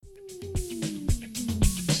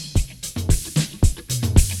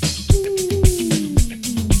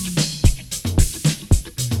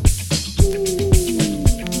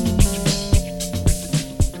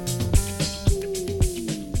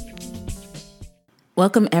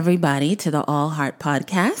Welcome, everybody, to the All Heart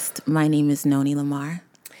Podcast. My name is Noni Lamar.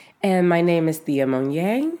 And my name is Thea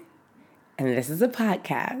Monier. And this is a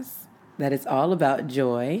podcast that is all about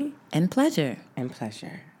joy and pleasure. And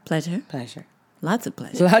pleasure. Pleasure? Pleasure. Lots of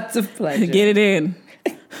pleasure. Lots of pleasure. Get it in.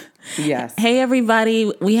 Yes. Hey,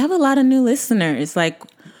 everybody. We have a lot of new listeners.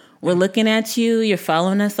 We're looking at you. You're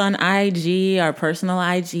following us on IG, our personal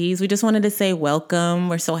IGs. We just wanted to say welcome.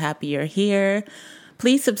 We're so happy you're here.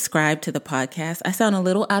 Please subscribe to the podcast. I sound a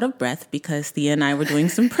little out of breath because Thea and I were doing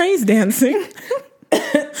some praise dancing.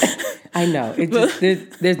 I know. It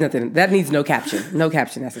just, there's nothing. That needs no caption. No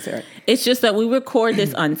caption necessary. It's just that we record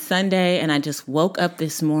this on Sunday, and I just woke up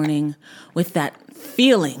this morning with that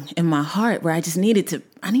feeling in my heart where I need to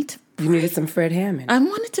You needed some Fred Hammond. I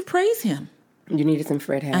wanted to praise him. You needed some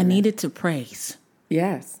Fred Hammond. I needed to praise.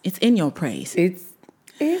 Yes. It's in your praise.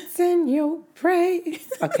 It's in your praise.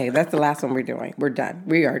 Okay, that's the last one we're doing. We're done.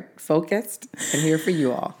 We are focused and here for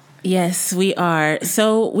you all. Yes, we are.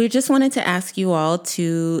 So we just wanted to ask you all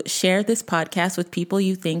to share this podcast with people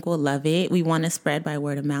you think will love it. We want to spread by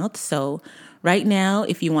word of mouth. So right now,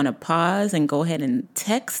 if you want to pause and go ahead and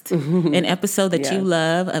text an episode that you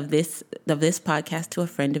love of this podcast to a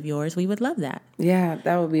friend of yours, we would love that. Yeah,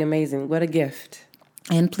 that would be amazing. What a gift.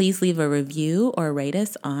 And please leave a review or rate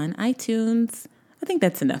us on iTunes. I think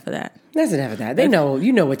that's enough of that. That's enough of that. They know,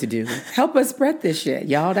 you know what to do. Help us spread this shit,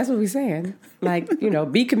 y'all. That's what we're saying.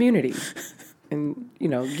 Be community and,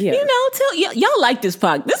 give. Y'all like this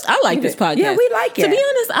podcast. I like this podcast. Yeah, we like it. To be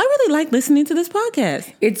honest, I really like listening to this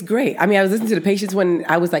podcast. It's great. I mean, I was listening to the Patience one.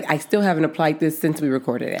 I was like, I still haven't applied this since we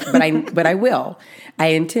recorded it, but I will. I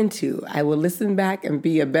intend to. I will listen back and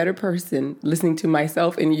be a better person listening to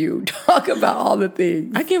myself and you talk about all the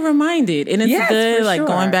things. I get reminded, and it's good, sure.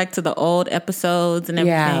 Going back to the old episodes and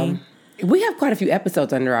everything. Yeah. We have quite a few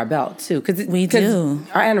episodes under our belt, too. We do.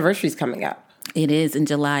 Our anniversary's coming up. It is in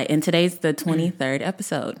July, and today's the 23rd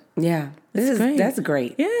episode. Yeah. That's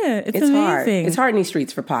great. Yeah, it's amazing. Hard. It's hard in these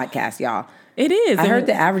streets for podcasts, y'all. It is. I heard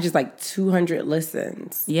the average is 200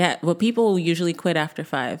 listens. Yeah, well, people usually quit after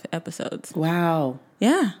 5 episodes. Wow.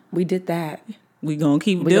 Yeah. We did that. We're going to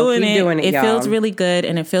keep doing it. It feels really good,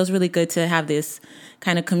 and it feels really good to have this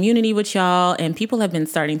kind of community with y'all, and people have been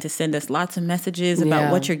starting to send us lots of messages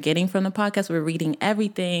about what you're getting from the podcast. We're reading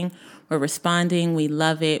everything. We're responding. We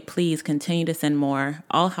love it. Please continue to send more.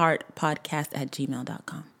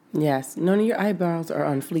 allheartpodcast@gmail.com. Yes. None of your eyebrows are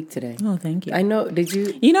on fleek today. Oh, thank you. I know. Did you?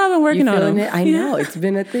 I've been working on them. I know. It's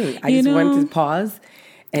been a thing. I just wanted to pause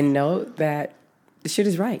and know that the shit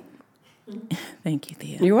is right. Thank you,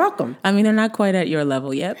 Thea. You're welcome. I mean, they're not quite at your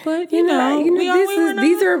level yet, but these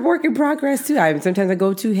are work in progress too. Sometimes I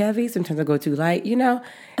go too heavy, sometimes I go too light. I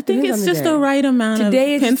think it's just the right amount of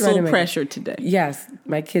pencil pressure today. Yes,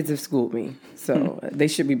 my kids have schooled me, so they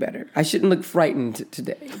should be better. I shouldn't look frightened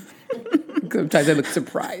today. Sometimes I look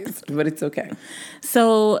surprised, but it's okay.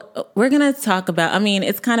 So we're going to talk about,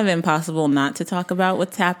 it's kind of impossible not to talk about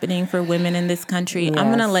what's happening for women in this country. Yes. I'm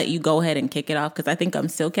going to let you go ahead and kick it off because I think I'm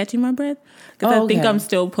still catching my breath because I think I'm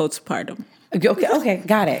still postpartum. Okay,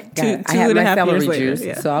 got it. I have my celery juice,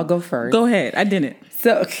 so I'll go first. Go ahead. I didn't.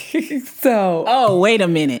 So. Oh, wait a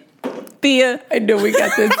minute. Thea. I knew we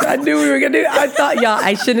got this. I knew we were going to do it. I thought, y'all,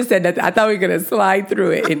 I shouldn't have said that. I thought we were going to slide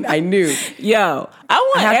through it, and I knew. Yo,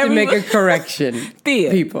 I have to make a correction.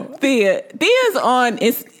 Thea. People. Thea's on...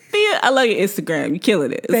 Thea, I love your Instagram. You're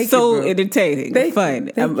killing it. It's so entertaining.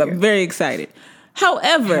 Fun. I'm very excited.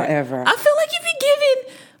 However, I feel like you've been giving...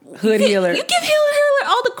 Hood Healer. You give Healer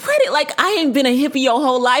all the credit. Like, I ain't been a hippie your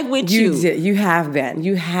whole life with you. You have been.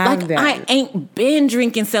 You have been. I ain't been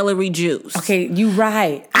drinking celery juice. Okay, you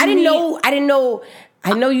right. I didn't know.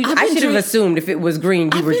 I know you. I should have assumed if it was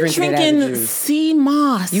green, you were drinking it as a juice. Sea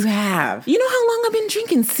moss. You have. You know how long I've been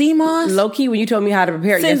drinking sea moss? Low key, when you told me how to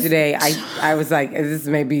prepare it yesterday, I was like, this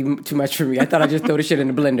may be too much for me. I thought I'd just throw the shit in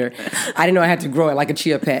the blender. I didn't know I had to grow it like a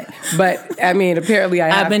chia pet. But apparently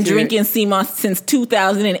I've been drinking sea moss since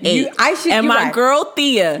 2008. My girl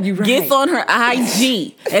Thea gets on her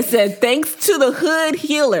IG and said, thanks to the Hood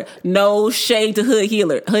Healer. No shade to Hood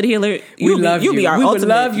Healer. Hood Healer, we love you. Be our we would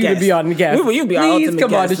love you guest. To be on the guest. You be our ultimate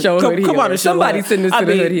come guest. On the show, Hood Healer. Come on the show. Somebody send this to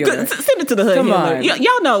the Hood Healer. Send it to the Hood Healer.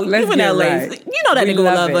 Y'all know, you in LA. Right. You know that nigga will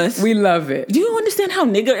love us. We love it. Do you understand how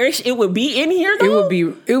nigga-ish it would be in here, though? It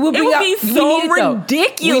would be so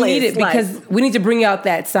ridiculous. We need it because we need to bring out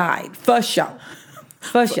that side. For sure.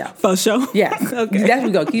 For sure. Yes. Okay. That's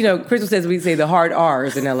what we go. Crystal says we say the hard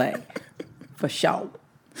R's in LA. For sure.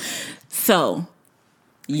 So,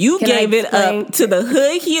 You gave it up to the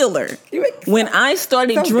Hood Healer when I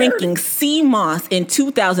started drinking sea moss in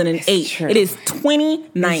 2008. It is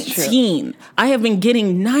 2019. I have been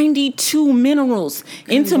getting 92 minerals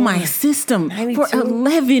into my system 92? For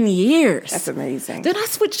 11 years. That's amazing. Then I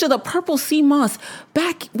switched to the purple sea moss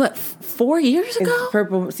back, 4 years ago?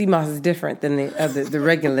 Purple sea moss is different than the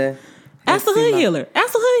regular. Ask the Hood Healer.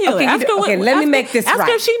 Ask the Hood Healer. Okay, let me make this right. Ask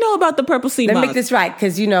her if she know about the purple sea moss. Let me make this right,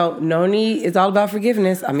 because, Noni is all about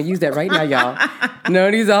forgiveness. I'm going to use that right now, y'all.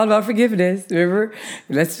 Noni's all about forgiveness. Remember?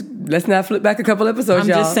 Let's not flip back a couple episodes,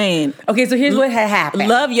 y'all. I'm just saying. Okay, so here's what had happened.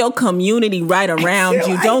 Love your community right around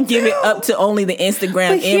you. Don't give it up to only the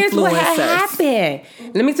Instagram influencers. Here's what had happened.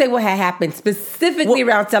 Let me tell you what had happened, specifically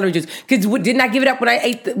around celery juice. Because didn't I give it up when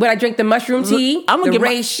I drank the mushroom tea? I'm going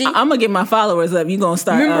to get my followers up. You're going to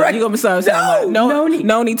start. You're going to start saying,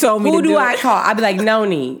 Noni told me to do it. Who do I call? I'd be like,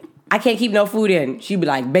 Noni, I can't keep no food in. She'd be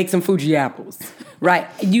like, bake some Fuji apples. Right?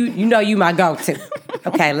 You know you my go-to.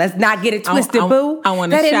 Okay, let's not get it twisted, boo. I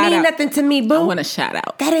want to shout out. That didn't mean out. nothing to me, boo. I want to shout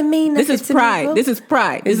out. That didn't mean nothing to me, This is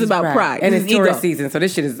pride. This is about pride. And this it's tourist season, so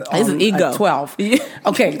this shit is ego. 12.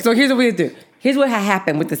 Okay, so here's what we do. Here's what had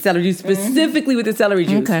happened with the celery juice, specifically with the celery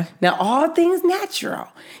juice. Okay. Now, all things natural.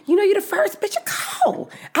 You're the first bitch to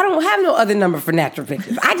call. I don't have no other number for natural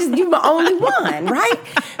pictures. You're my only one, right?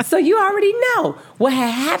 So you already know. What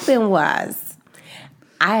had happened was,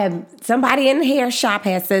 somebody in the hair shop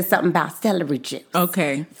had said something about celery juice.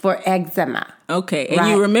 Okay. For eczema. Okay. And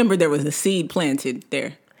you remember there was a seed planted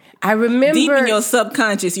there. I remember. Deep in your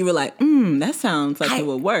subconscious, you were like, that sounds like it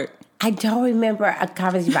would work. I don't remember a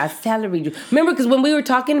conversation about celery juice. Remember, because when we were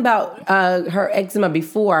talking about her eczema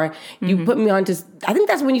before, you put me on to, I think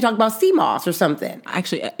that's when you talked about sea moss or something.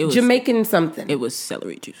 Actually, it was Jamaican something. It was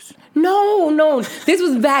celery juice. No. This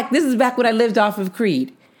is back when I lived off of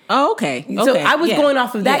Creed. Oh, okay. So I was going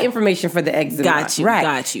off of that information for the eczema. Got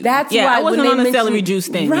you. That's why I wasn't on the celery juice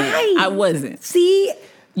thing. Right. Yet. I wasn't. See,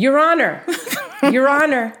 Your Honor,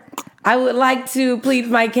 I would like to plead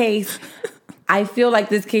my case. I feel like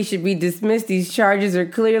this case should be dismissed. These charges are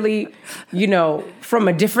clearly, from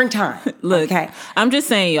a different time. Look, okay. I'm just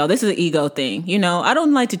saying, y'all, this is an ego thing. I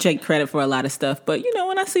don't like to take credit for a lot of stuff, but,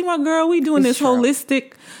 when I see my girl, we doing this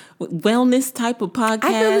holistic wellness type of podcast.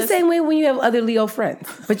 I feel the same way when you have other Leo friends.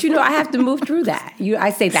 But, I have to move through that.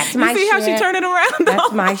 I say, that's my shit. You see how she turned it around, though?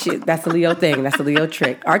 That's my shit. That's a Leo thing. That's a Leo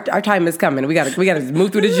trick. Our time is coming. We gotta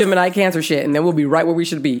move through the Gemini Cancer shit, and then we'll be right where we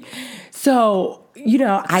should be. So,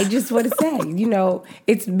 I just want to say,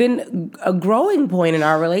 it's been a growing point in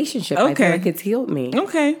our relationship. Okay. I feel like it's healed me.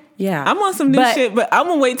 Okay. Yeah. I'm on some new shit, but I'm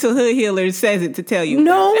going to wait till Hood Healer says it to tell you.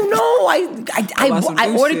 No.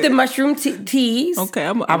 I ordered the mushroom teas. Okay.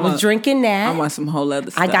 I was drinking that. I want some whole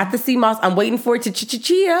other stuff. I got the sea moss. I'm waiting for it to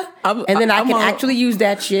chia. And then I can actually use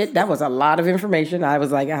that shit. That was a lot of information. I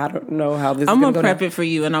was like, I don't know how this is going to go. I'm going to prep it for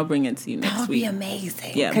you, and I'll bring it to you next week. That would be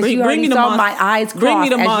amazing. Yeah. Because you already saw my eyes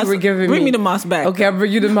cross as you were giving me. Bring me the moss back. Okay, I'll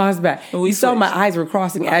bring you the moss back. You saw my eyes were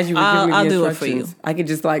crossing as you were giving me the instructions. I'll do it for you. I could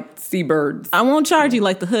just see birds. I won't charge you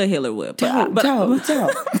like the Hood Healer would.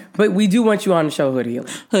 But we do want you on the show, Hood Healer.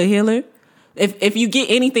 Hood Healer. If you get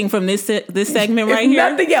anything from this segment right here,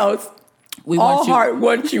 nothing else. All heart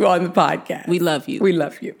wants you on the podcast. We love you. We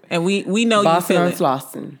love you. And we know Boston you on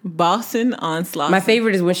Slauson. Boston on Slauson. My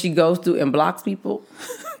favorite is when she goes through and blocks people.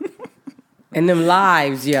 And them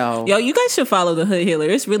lives, yo. Yo, you guys should follow the Hood Healer.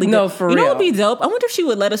 It's really good. No, for real. You know what would be dope? I wonder if she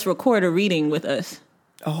would let us record a reading with us.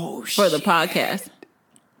 Oh, for the podcast.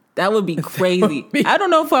 That would be crazy. I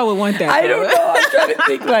don't know if I would want that. I don't know. I'm trying to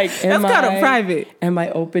think that's kind of private. Am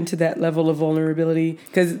I open to that level of vulnerability?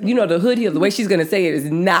 Because, the Hood Healer, the way she's going to say it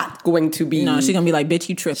is not going to be. No, she's going to be like, bitch,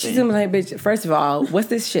 you tripping. She's going to be like, bitch, first of all, what's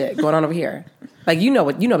this shit going on over here? You know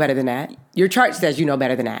better than that. Your chart says you know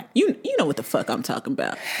better than that. You know what the fuck I'm talking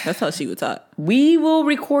about. That's how she would talk. We will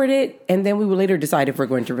record it, and then we will later decide if we're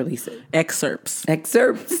going to release it. Excerpts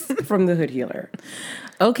from the Hood Healer.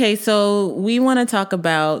 Okay, so we want to talk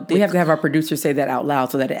about... We have to have our producer say that out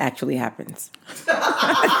loud so that it actually happens.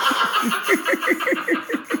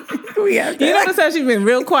 You notice how she's been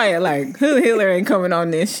real quiet, like, Hood Healer ain't coming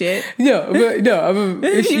on this shit. No,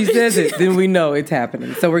 if she says it, then we know it's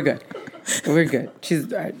happening. So we're good. We're good.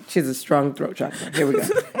 She's a strong throat chakra. Here we go.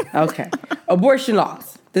 Okay. Abortion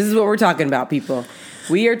laws. This is what we're talking about, people.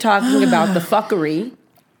 We are talking about the fuckery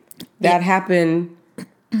that happened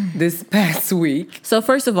this past week. So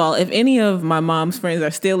first of all, if any of my mom's friends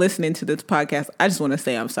are still listening to this podcast, I just want to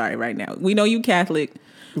say I'm sorry right now. We know you Catholic.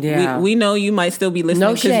 Yeah. We know you might still be listening.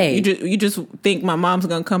 No shade. You just think my mom's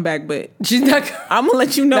going to come back, but she's not. I'm going to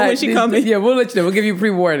let you know when she comes. Yeah, we'll let you know. We'll give you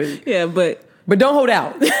pre-warning. Yeah, but don't hold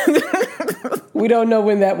out. We don't know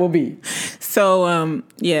when that will be. So,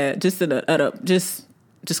 just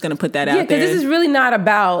gonna put that out there. because this is really not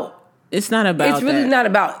about. It's not about. It's really not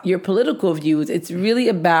about your political views. It's really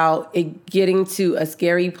about it getting to a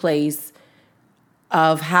scary place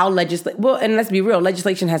of how Well, and let's be real,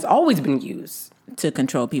 legislation has always been used to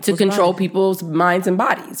control people's minds and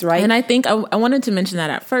bodies, right? And I think I wanted to mention that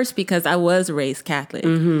at first because I was raised Catholic.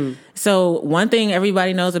 Mm-hmm. So one thing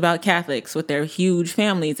everybody knows about Catholics with their huge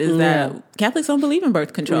families is that Catholics don't believe in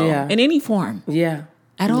birth control in any form. Yeah.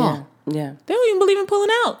 At all. Yeah. They don't even believe in pulling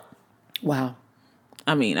out. Wow.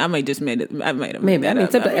 I mean, I might just made it. I might have maybe. made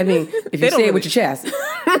that up. If you say it with your chest,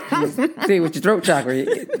 say it with your throat chakra,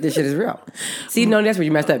 this shit is real. See, no, that's where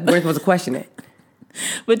you messed up. We're supposed to question it.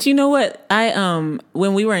 But you know what?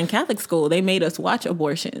 When we were in Catholic school, they made us watch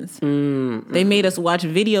abortions. They made us watch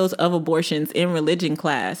videos of abortions in religion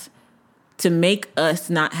class to make us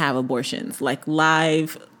not have abortions, like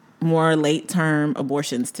live, more late term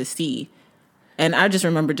abortions to see. And I just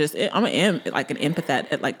remember I'm an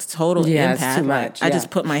empath, like total empath. It's too much. I just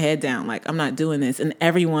put my head down, like I'm not doing this. And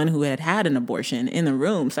everyone who had an abortion in the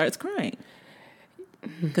room starts crying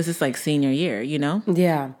because it's like senior year, you know?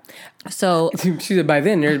 Yeah. So she said by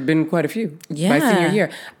then there had been quite a few. Yeah. By senior year,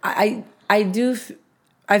 I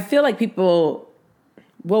feel like people.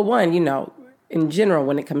 Well, one, in general,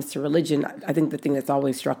 when it comes to religion, I think the thing that's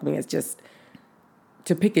always struck me is just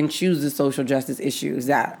to pick and choose the social justice issues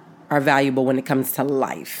that are valuable when it comes to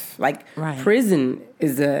life. Like prison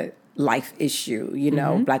is a life issue,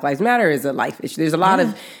 Black Lives Matter is a life issue. There's a lot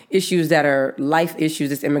of issues that are life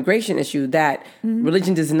issues, this immigration issue that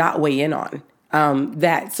religion does not weigh in on.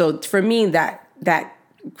 So for me, that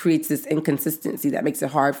creates this inconsistency that makes it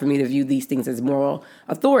hard for me to view these things as moral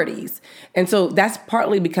authorities. And so that's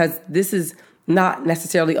partly because this is not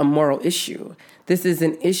necessarily a moral issue. This is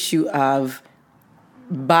an issue of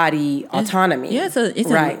body autonomy. Yeah,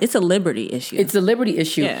 it's a liberty issue. It's a liberty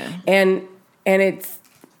issue. Yeah. And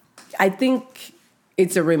I think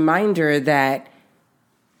it's a reminder that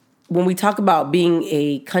when we talk about being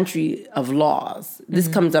a country of laws, this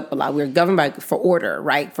comes up a lot. We're governed for order,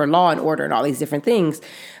 right? For law and order and all these different things.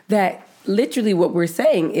 That literally what we're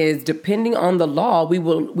saying is, depending on the law, we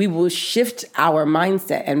will shift our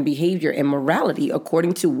mindset and behavior and morality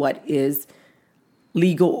according to what is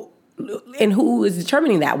legal. And who is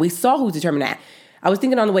determining that? We saw who's determining that. I was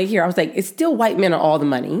thinking on the way here, I was like, it's still white men are all the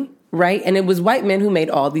money, right? And it was white men who made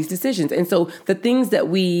all these decisions. And so the things that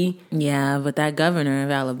but that governor of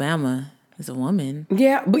Alabama is a woman.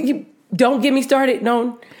 Yeah, but don't get me started.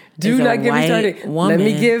 No, do not get me started. Woman.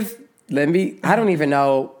 I don't even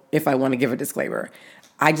know if I want to give a disclaimer.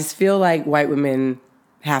 I just feel like white women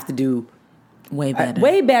have to do way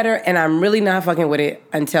better, and I'm really not fucking with it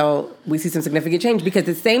until we see some significant change. Because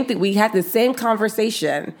the same thing, we had the same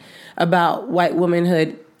conversation about white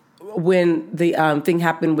womanhood when the thing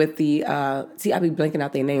happened with the I'll be blanking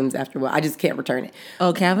out their names after a while. I just can't return it.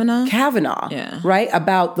 Oh, Kavanaugh, yeah, right,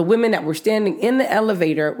 about the women that were standing in the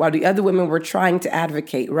elevator while the other women were trying to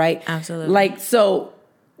advocate, right? Absolutely.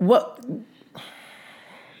 What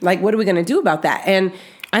are we going to do about that? And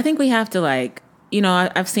I think we have to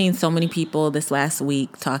I've seen so many people this last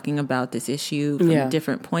week talking about this issue from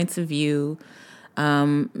different points of view.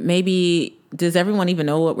 Maybe, does everyone even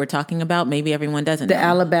know what we're talking about? Maybe everyone doesn't know.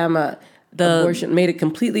 Alabama abortion made it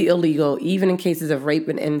completely illegal, even in cases of rape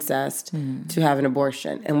and incest, to have an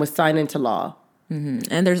abortion, and was signed into law.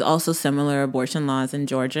 Mm-hmm. And there's also similar abortion laws in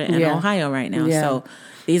Georgia and Ohio right now. Yeah. So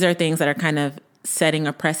these are things that are kind of setting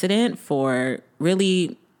a precedent for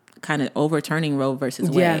really kind of overturning Roe versus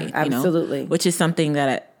Wade. Yeah, absolutely. Which is something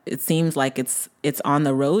that it seems like it's on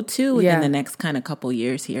the road to within the next kind of couple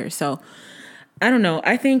years here. So I don't know.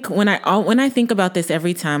 I think when I think about this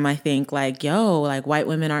every time, I think white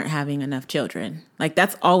women aren't having enough children. Like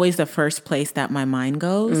that's always the first place that my mind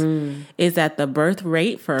goes is that the birth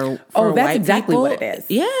rate for that's white exactly people, what it is.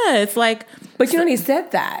 Yeah, it's like. But he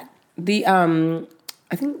said that I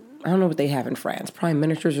think. I don't know what they have in France, prime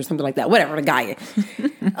ministers or something like that. Whatever, the guy.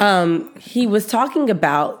 He was talking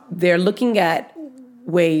about they're looking at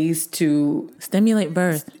ways to stimulate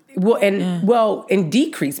birth. And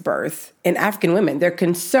decrease birth in African women. They're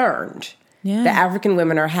concerned that African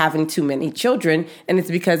women are having too many children, and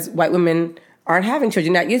it's because white women aren't having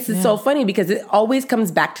children. Now, this is so funny because it always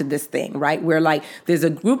comes back to this thing, right? Where there's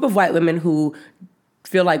a group of white women who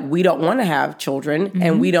feel like we don't want to have children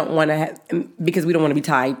and we don't want to have, because we don't want to be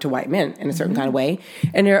tied to white men in a certain kind of way.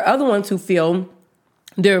 And there are other ones who feel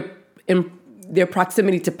their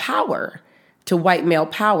proximity to power, to white male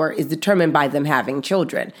power, is determined by them having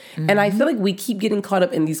children. And I feel like we keep getting caught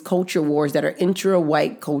up in these culture wars that are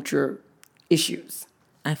intra-white culture issues.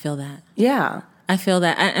 I feel that. Yeah. I feel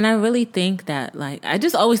that. And I really think that, like, I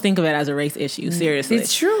just always think of it as a race issue. Seriously.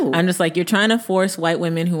 It's true. I'm just like, you're trying to force white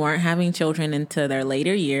women who aren't having children into their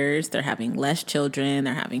later years. They're having less children.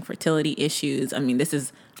 They're having fertility issues. I mean, this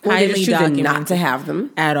is highly documented. Not to have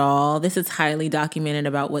them at all. This is highly documented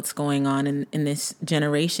about what's going on in this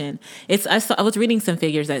generation. I was reading some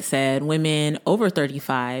figures that said women over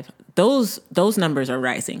 35, those numbers are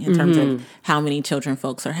rising in terms of how many children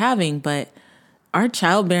folks are having, but our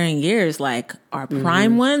childbearing years, like our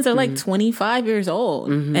prime ones, are like 25 years old.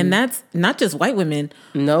 And that's not just white women.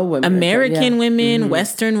 No women. American women,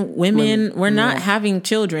 Western women. We're not having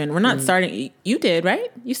children. We're not starting. You did,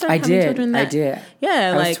 right? You started having children. I did.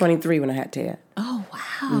 Yeah. I was 23 when I had Taya. Oh,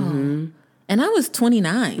 wow. And I was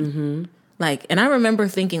 29. Like, and I remember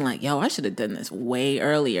thinking like, yo, I should have done this way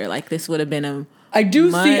earlier. Like, this would have been I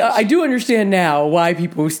do understand now why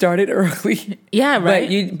people started early. Yeah,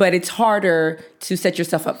 right. But it's harder to set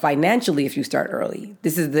yourself up financially if you start early.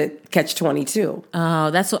 This is the catch-22. Oh,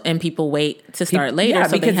 that's what, and people wait to start later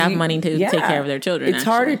so they have money to take care of their children. It's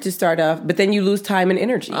harder to start off, but then you lose time and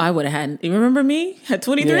energy. I would have had. You remember me at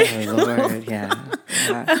 23? Yeah, Lord, yeah.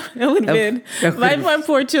 It would have been my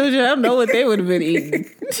poor children. I don't know what they would have been eating.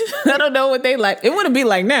 I don't know what they like. It wouldn't be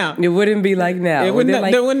like now. It wouldn't be like now. It would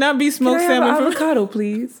not, there would not be smoked salmon. Avocado,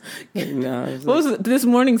 please. No. What was this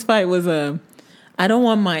morning's fight was I don't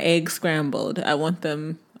want my eggs scrambled. I want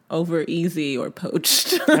them over easy or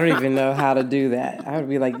poached. I don't even know how to do that. I would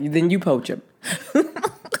be like, then you poach them.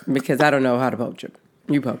 Because I don't know how to poach them.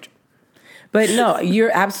 You poach them. But no,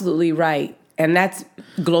 you're absolutely right. And that's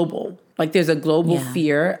global. Like there's a global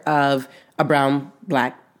fear of a brown,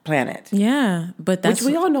 black planet. Yeah. But that's...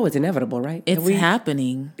 Which we all know is inevitable, right? It's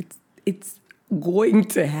happening. It's going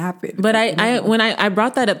to happen. But when I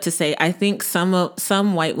brought that up to say, I think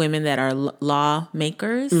some white women that are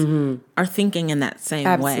lawmakers are thinking in that same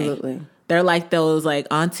way. Absolutely. They're like those like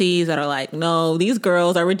aunties that are like, no, these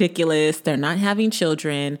girls are ridiculous. They're not having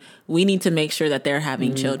children. We need to make sure that they're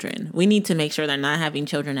having children. We need to make sure they're not having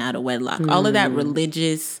children out of wedlock. All of that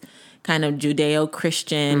religious kind of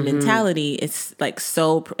Judeo-Christian mentality, it's like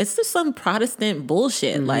it's just some Protestant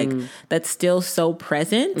bullshit like that's still so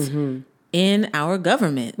present in our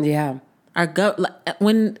government. Yeah.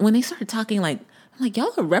 When they started talking like, I'm like,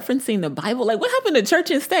 y'all are referencing the Bible. Like, what happened to church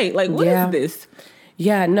and state? Like, what is this?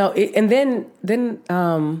 Yeah, no. And then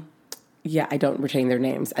I don't retain their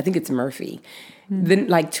names. I think it's Murphy. Then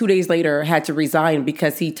like 2 days later had to resign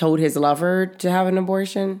because he told his lover to have an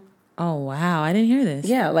abortion. Oh, wow. I didn't hear this.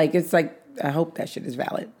 Yeah, like it's like, I hope that shit is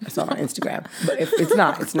valid. I saw it on Instagram. But if it's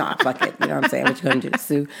not, it's not. Fuck it. You know what I'm saying? What you gonna do?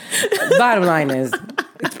 Sue? Bottom line is,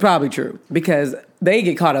 it's probably true because they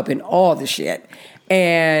get caught up in all the shit.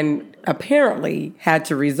 And apparently had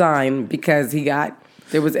to resign because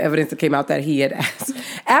there was evidence that came out that he had asked,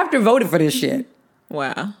 after voting for this shit.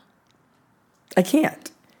 Wow. I can't.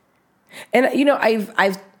 And, you know,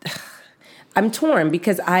 I'm torn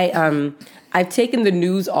because I've taken the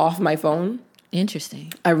news off my phone.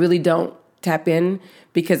 Interesting. I really don't tap in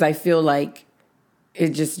because I feel like it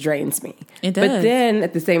just drains me. It does. But then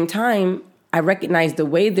at the same time, I recognize the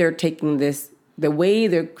way they're taking this, the way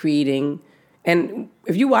they're creating. And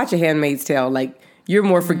if you watch A Handmaid's Tale, like you're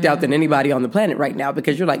more freaked out than anybody on the planet right now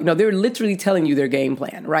because you're like, no, they're literally telling you their game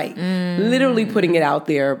plan, right? Literally putting it out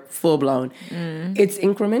there full blown. It's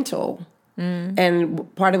incremental.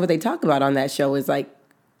 And part of what they talk about on that show is like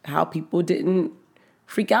how people didn't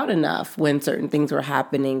freak out enough when certain things were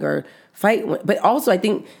happening or fight. But also I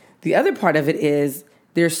think the other part of it is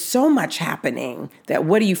there's so much happening that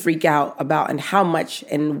what do you freak out about and how much,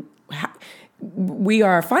 and we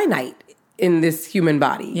are finite in this human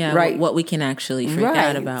body, right? What we can actually freak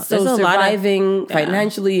out about. So there's surviving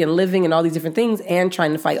financially and living and all these different things and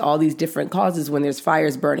trying to fight all these different causes when there's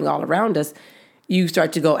fires burning all around us, you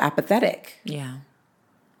start to go apathetic. Yeah.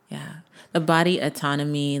 Yeah. The body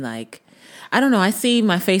autonomy, like, I don't know. I see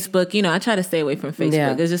my Facebook, you know, I try to stay away from Facebook.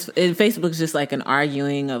 Yeah. Facebook's just like an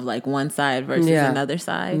arguing of like one side versus another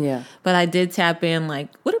side. Yeah. But I did tap in like,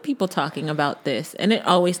 what are people talking about this? And it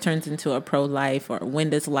always turns into a pro-life or when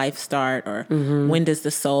does life start or when does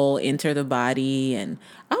the soul enter the body? And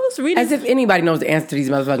I was reading. As if anybody knows the answer to these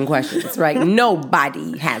motherfucking questions, right?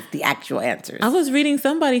 Nobody has the actual answers. I was reading,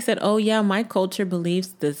 somebody said, oh yeah, my culture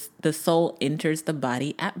believes the soul enters the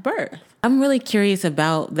body at birth. I'm really curious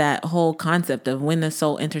about that whole concept of when the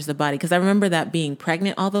soul enters the body. Because I remember that being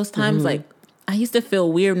pregnant all those times. Like, I used to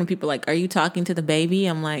feel weird when people are like, are you talking to the baby?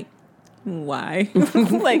 I'm like, why?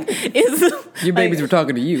 Like, your babies were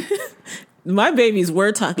talking to you. My babies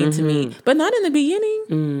were talking to me, but not in the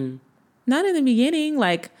beginning. Not in the beginning.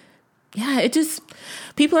 Like,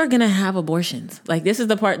 people are going to have abortions. Like, this is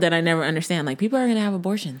the part that I never understand. Like, people are going to have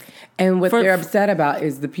abortions. And what they're upset about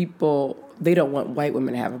is the people, they don't want white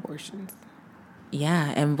women to have abortions.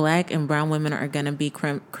 Yeah, and black and brown women are going to be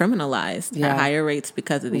criminalized at higher rates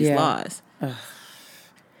because of these laws. Ugh.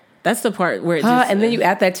 That's the part where and then you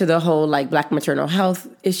add that to the whole like black maternal health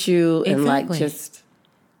issue and like just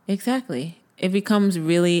exactly. It becomes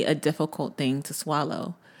really a difficult thing to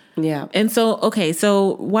swallow. Yeah. And so, okay,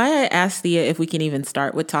 so why I asked Thea if we can even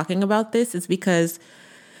start with talking about this is because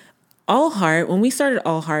All Heart, when we started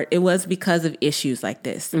All Heart, it was because of issues like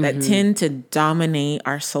this that tend to dominate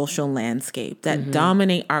our social landscape, that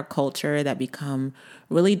dominate our culture, that become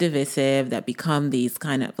really divisive, that become these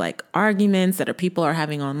kind of like arguments that people are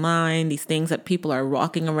having online, these things that people are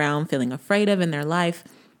walking around feeling afraid of in their life.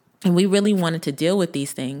 And we really wanted to deal with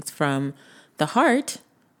these things from the heart,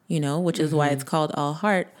 which is why it's called All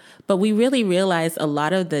Heart. But we really realized a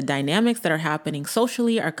lot of the dynamics that are happening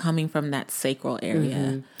socially are coming from that sacral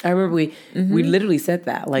area. I remember we literally said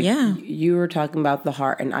that. Like, you were talking about the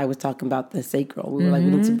heart and I was talking about the sacral. We were like,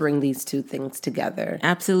 we need to bring these two things together.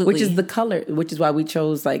 Absolutely. Which is the color, which is why we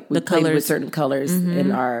chose, like, we played with certain colors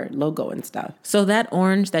in our logo and stuff. So that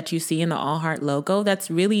orange that you see in the All Heart logo, that's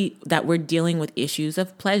really that we're dealing with issues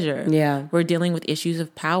of pleasure. Yeah. We're dealing with issues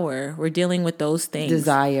of power. We're dealing with those things.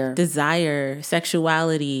 Desire,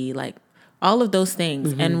 sexuality, like all of those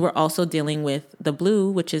things. And we're also dealing with the blue,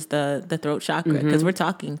 which is the throat chakra, because we're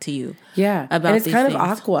talking to you about and it's these kind things. of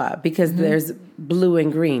aqua because there's blue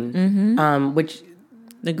and green, which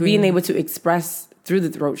the green, being able to express through the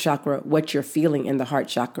throat chakra what you're feeling in the heart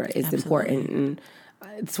chakra is important. And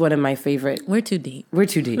it's one of my favorite. We're too deep. We're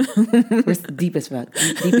deep as fuck.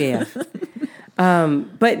 Deep AF.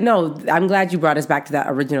 But no, I'm glad you brought us back to that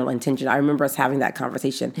original intention. I remember us having that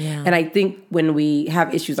conversation. Yeah. And I think when we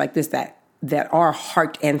have issues like this that are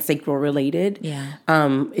heart and sacral related,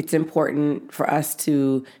 it's important for us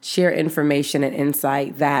to share information and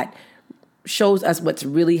insight that shows us what's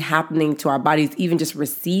really happening to our bodies, even just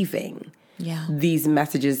receiving these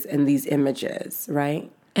messages and these images,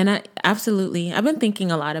 right? And I've been thinking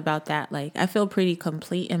a lot about that. Like, I feel pretty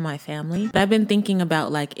complete in my family. But I've been thinking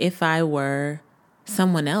about, like, if I were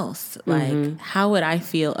someone else, like, how would I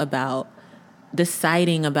feel about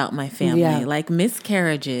deciding about my family? Like,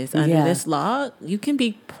 miscarriages under this law, you can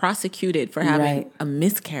be prosecuted for having a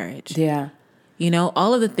miscarriage. Yeah.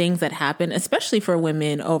 All of the things that happen, especially for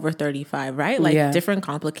women over 35, right? Like, different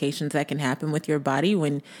complications that can happen with your body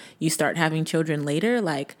when you start having children later,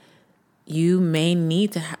 like, you may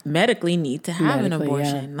need to medically need to have an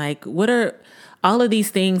abortion. Like, what are all of these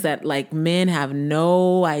things that, like, men have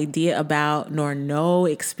no idea about nor no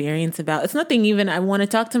experience about? It's nothing even I want to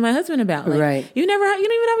talk to my husband about. Like, you don't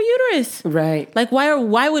even have a uterus. Right. Like,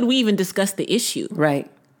 why would we even discuss the issue? Right.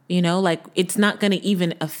 Like, it's not going to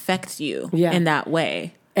even affect you in that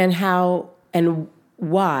way. And how and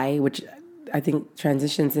why, which I think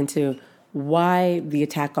transitions into why the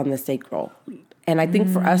attack on the sacral. And I think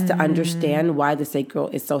for us to understand why the sacral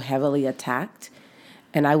is so heavily attacked,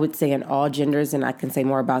 and I would say in all genders, and I can say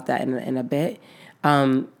more about that in a bit,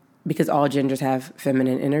 because all genders have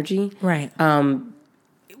feminine energy. Right.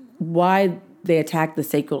 Why they attack the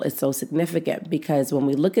sacral is so significant, because when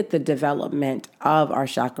we look at the development of our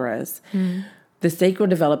chakras, the sacral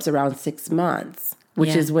develops around 6 months,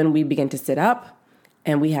 which is when we begin to sit up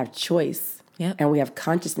and we have choice. Yep. And we have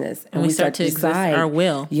consciousness. And we start to decide our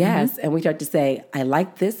will. Yes. And we start to say, I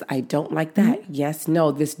like this. I don't like that. Yes,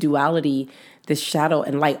 no, this duality, this shadow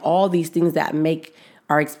and light, all these things that make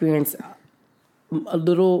our experience a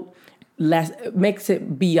little less, makes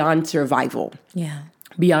it beyond survival. Yeah.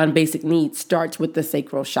 Beyond basic needs, starts with the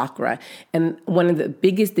sacral chakra. And one of the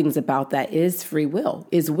biggest things about that is free will,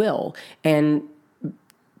 is will. And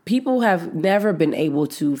people have never been able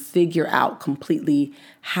to figure out completely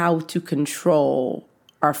how to control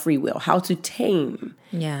our free will, how to tame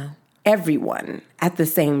everyone at the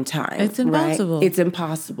same time. It's impossible. Right? It's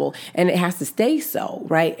impossible. And it has to stay so,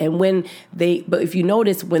 right? And but if you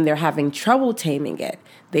notice, when they're having trouble taming it,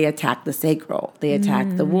 they attack the sacral, they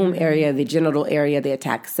attack the womb area, the genital area, they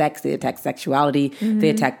attack sex, they attack sexuality, they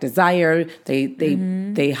attack desire,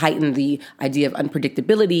 they heighten the idea of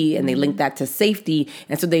unpredictability, and they link that to safety.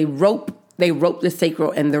 And so they rope the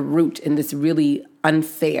sacral and the root in this really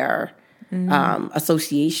unfair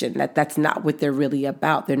association that's not what they're really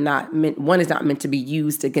about. They're not meant, one is not meant to be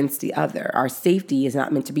used against the other. Our safety is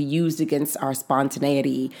not meant to be used against our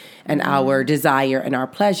spontaneity and our desire and our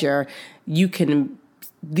pleasure.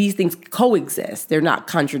 These things coexist. They're not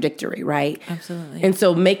contradictory, right? Absolutely. And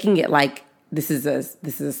so making it like this is a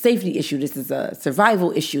safety issue. This is a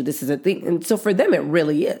survival issue. This is a thing. And so for them, it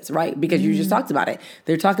really is, right? Because you just talked about it.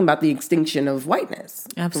 They're talking about the extinction of whiteness.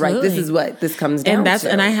 Absolutely. Right? This is what this comes down to.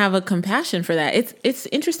 And I have a compassion for that. It's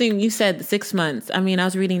interesting. You said 6 months. I mean, I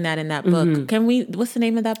was reading that in that book. What's the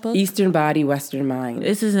name of that book? Eastern Body, Western Mind.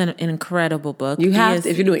 This is an incredible book. You have to,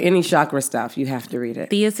 if you're doing any chakra stuff, you have to read it.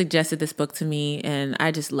 Thea suggested this book to me, and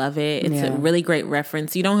I just love it. It's a really great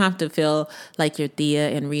reference. You don't have to feel like you're Thea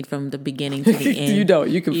and read from the beginning to the end. You don't.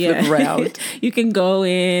 You can flip around. You can go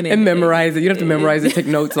in and memorize it. You don't have to memorize it, take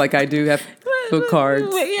notes like I do, have little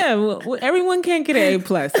cards. Yeah, everyone can't get an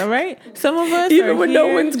A+, all right? Some of us Even when no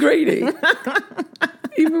one's grading.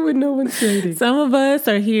 Even when no one's grading. Some of us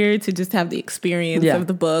are here to just have the experience of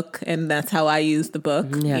the book, and that's how I use the book,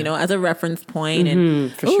 as a reference point.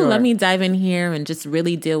 And let me dive in here and just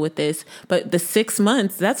really deal with this. But the 6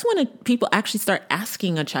 months, that's when people actually start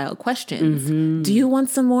asking a child questions. Do you want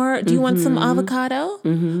some more? Do you want some avocado?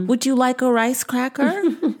 Would you like a rice cracker?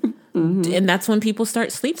 And that's when people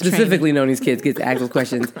start sleep training. Specifically known these kids get to ask those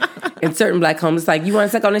questions. In certain black homes, it's like, you want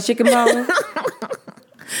to suck on a chicken bone?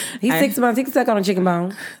 He's 6 months. He can suck on a chicken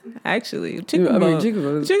bone. Actually, chicken bone is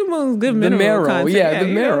good mineral marrow, content.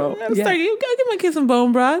 the marrow. You gotta give my kid some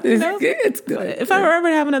bone broth. It's good. If I ever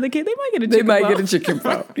have another kid, they might get a chicken bone. They might get a chicken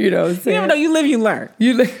bone. You know what I'm saying? Even though you live, you learn.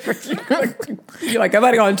 You're like, I've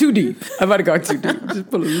already gone too deep. Just put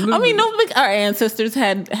a little. I mean, our ancestors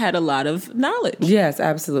had a lot of knowledge. Yes,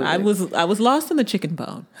 absolutely. I was lost in the chicken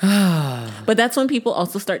bone. But that's when people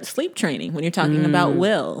also start sleep training, when you're talking about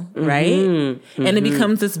will, right? And it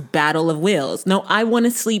becomes this battle of wills. No, I want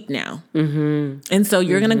to sleep now. And so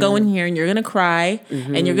you're going to go in here and you're going to cry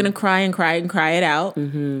and you're going to cry and cry and cry it out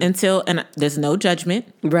until, and there's no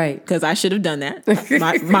judgment. Right. Because I should have done that.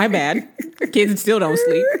 My bad. Kids still don't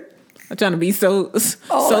sleep. I'm trying to be so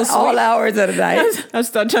sweet. All hours of the night. I was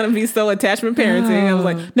trying to be so attachment parenting. I was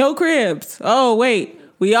like, no cribs. Oh, wait.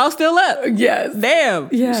 We all still up. Yes. Damn.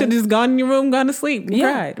 Yeah. You should have just gone in your room, gone to sleep, and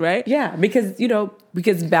cried, right? Yeah,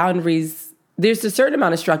 because boundaries, there's a certain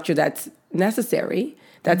amount of structure that's necessary,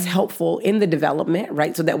 that's helpful in the development,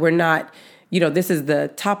 right? So that we're not, this is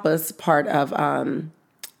the tapas part of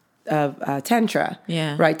Tantra,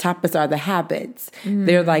 right? Tapas are the habits.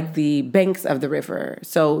 They're like the banks of the river.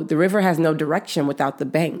 So the river has no direction without the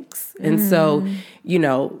banks. And so,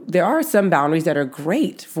 there are some boundaries that are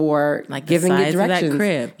great for like giving it directions. Of that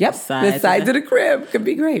crib. Yep, the sides of the crib could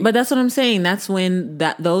be great. But that's what I'm saying. That's when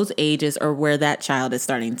those ages are where that child is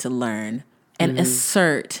starting to learn and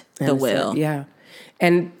assert the will. Yeah.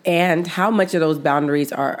 And how much of those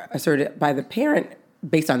boundaries are asserted by the parent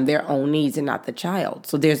based on their own needs and not the child.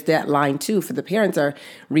 So there's that line too, for the parents are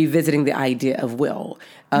revisiting the idea of will,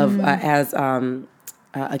 of as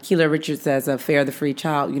Akila Richards says, of Fair the Free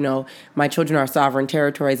Child, my children are sovereign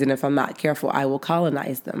territories, and if I'm not careful, I will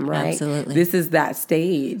colonize them, right? Absolutely. This is that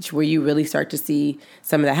stage where you really start to see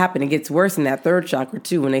some of that happen. It gets worse in that third chakra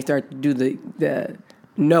too, when they start to do the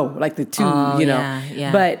no, like the two,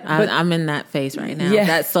 Yeah. But I'm in that phase right now. Yeah,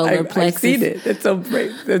 that solar plexus. I've seen it.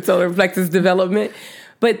 That solar plexus development.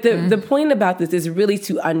 But the point about this is really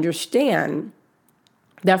to understand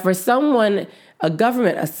that for someone, a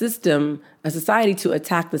government, a system, a society to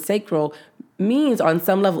attack the sacral means on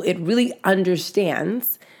some level it really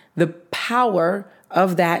understands the power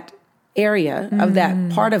of that area, of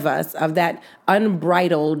that part of us, of that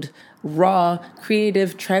unbridled, raw,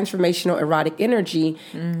 creative, transformational, erotic energy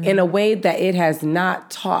in a way that it has not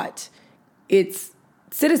taught its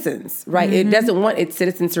citizens, right? It doesn't want its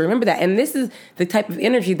citizens to remember that. And this is the type of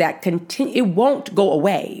energy that it won't go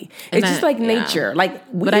away. It's just like nature.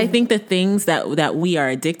 But I think the things that we are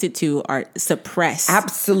addicted to are suppressed.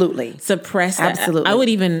 Absolutely. Suppressed. Absolutely.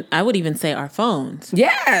 I would even say our phones.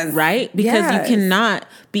 Yes. Right? Because you cannot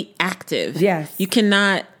be active. Yes. You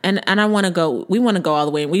cannot, and we want to go all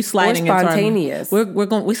the way, and we sliding into spontaneous.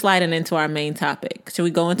 We're sliding into our main topic. Should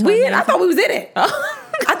we go into I thought we was in it.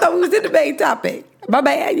 I thought we was in the main topic. My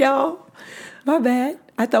bad, y'all. My bad.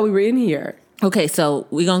 I thought we were in here. Okay, so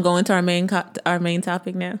we gonna go into our main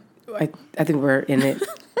topic now. I think we're in it,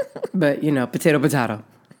 but potato.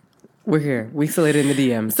 We're here. We slid in the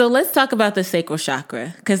DMs. So let's talk about the sacral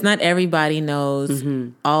chakra, because not everybody knows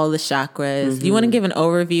all the chakras. Do you want to give an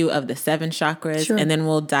overview of the 7 chakras, Sure. and then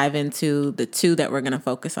we'll dive into the 2 that we're going to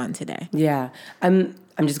focus on today? Yeah, I'm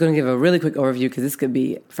just going to give a really quick overview because this could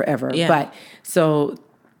be forever. Yeah. But so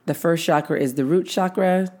the first chakra is the root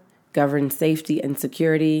chakra, governs safety and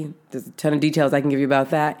security. There's a ton of details I can give you about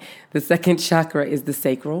that. The second chakra is the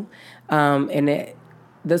sacral, so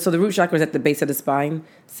the root chakra is at the base of the spine.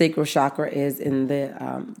 Sacral chakra is in the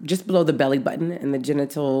just below the belly button in the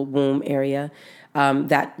genital womb area.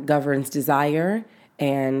 that governs desire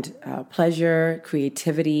and pleasure,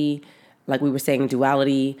 creativity, like we were saying,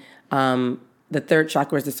 duality. The third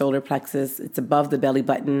chakra is the solar plexus. It's above the belly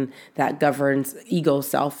button that governs ego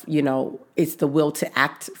self. It's the will to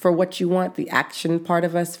act for what you want, the action part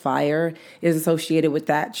of us. Fire is associated with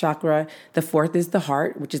that chakra. The fourth is the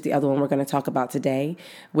heart, which is the other one we're going to talk about today,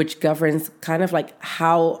 which governs kind of like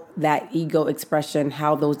how that ego expression,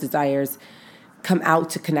 how those desires come out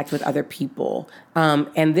to connect with other people.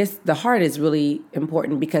 And the heart is really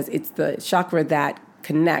important because it's the chakra that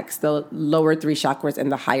connects the lower three chakras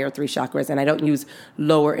and the higher three chakras. And I don't use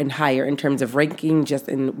lower and higher in terms of ranking, just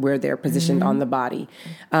in where they're positioned on the body.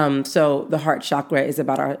 So the heart chakra is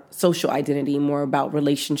about our social identity, more about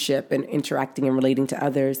relationship and interacting and relating to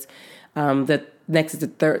others. The next is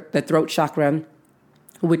the throat chakra,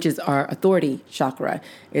 which is our authority chakra.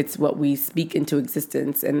 It's what we speak into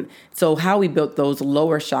existence. And so how we built those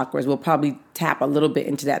lower chakras, we'll probably tap a little bit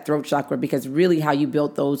into that throat chakra, because really how you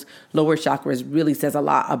built those lower chakras really says a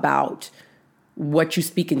lot about what you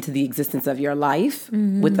speak into the existence of your life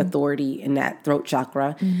with authority in that throat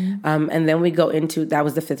chakra. And then we go into, that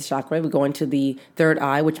was the fifth chakra. We go into the third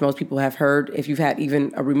eye, which most people have heard if you've had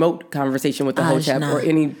even a remote conversation with the Hotep or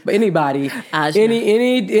anybody,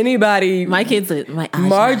 anybody. My kids, my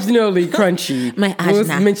marginally crunchy. My Let's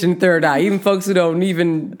mention third eye, even folks who don't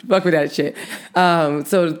even fuck with that shit.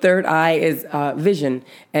 So the third eye is vision,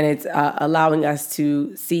 and it's allowing us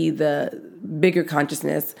to see the bigger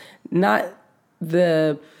consciousness,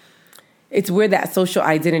 it's where that social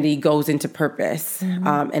identity goes into purpose,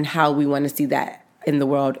 and how we want to see that in the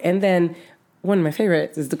world. And then one of my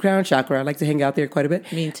favorites is the crown chakra. I like to hang out there quite a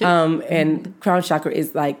bit. Me too. And crown chakra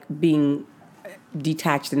is like being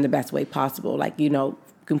detached in the best way possible, like,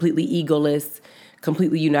 completely egoless,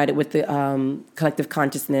 completely united with the collective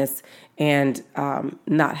consciousness, and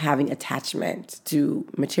not having attachment to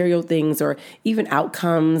material things or even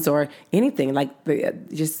outcomes or anything, like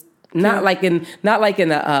just not like in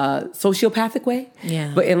a sociopathic way,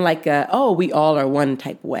 but in like we all are one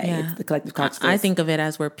type of way. It's the collective consciousness. I think of it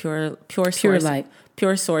as where pure light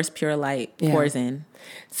pours in.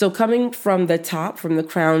 So coming from the top, from the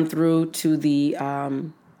crown through to the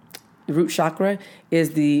root chakra,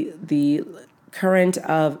 is the current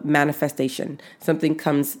of manifestation. Something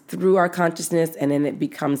comes through our consciousness and then it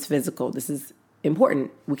becomes physical. This is important.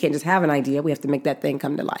 We can't just have an idea. We have to make that thing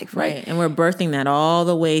come to life, right? And we're birthing that all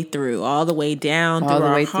the way through, all the way down through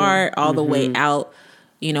our heart, all the way out,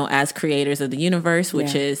 as creators of the universe,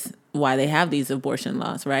 which is why they have these abortion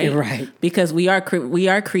laws, right? Right. Because we are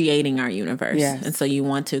creating our universe. Yes. And so you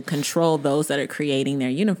want to control those that are creating their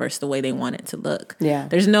universe the way they want it to look. Yeah.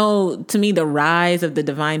 There's to me, the rise of the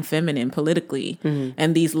divine feminine politically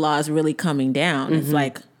and these laws really coming down. It's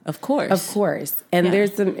like, of course. Of course. And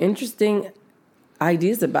there's some interesting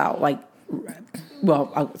ideas about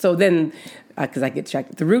so then, because I get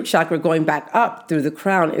checked, the root chakra going back up through the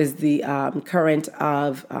crown is the current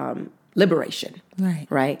of liberation.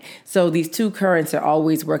 Right. So these two currents are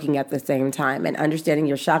always working at the same time, and understanding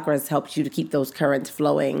your chakras helps you to keep those currents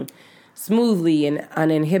flowing smoothly and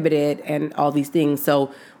uninhibited and all these things.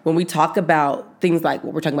 So when we talk about things like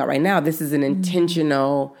what we're talking about right now, this is an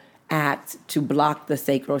intentional act to block the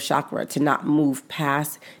sacral chakra, to not move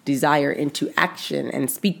past desire into action and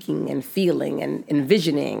speaking and feeling and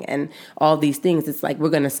envisioning and all these things. It's like we're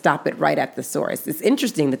going to stop it right at the source. It's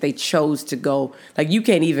interesting that they chose to go, like,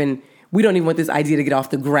 we don't even want this idea to get off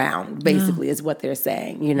the ground, basically, is what they're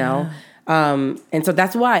saying, And so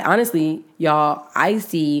that's why, honestly, y'all, I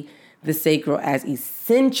see the sacral as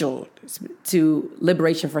essential to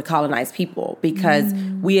liberation for colonized people, because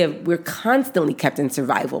we're constantly kept in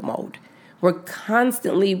survival mode. We're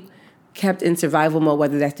constantly kept in survival mode,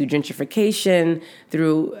 whether that's through gentrification,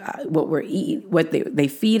 through what we're eating, what they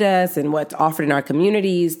feed us, and what's offered in our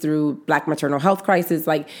communities, through Black maternal health crisis,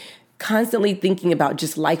 like constantly thinking about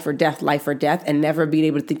just life or death, and never being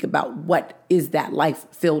able to think about what is that life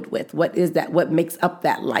filled with? What is that? What makes up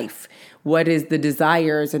that life? What is the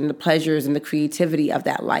desires and the pleasures and the creativity of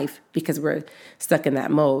that life? Because we're stuck in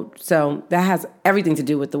that mode. So that has everything to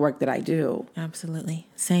do with the work that I do. Absolutely.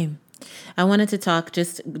 Same. I wanted to talk,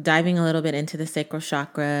 just diving a little bit into the sacral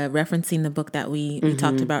chakra, referencing the book that we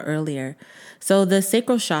talked about earlier. So the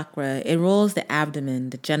sacral chakra, it rules the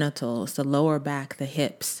abdomen, the genitals, the lower back, the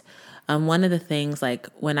hips. One of the things, like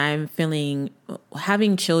when I'm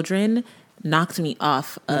having children knocked me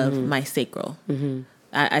off of my sacral.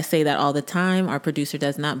 I say that all the time. Our producer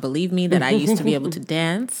does not believe me that I used to be able to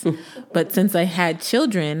dance. But since I had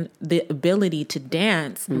children, the ability to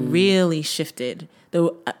dance really shifted.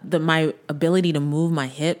 My ability to move my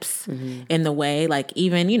hips in the way, like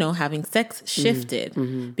even, having sex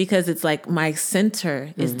shifted because it's like my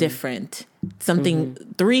center is different.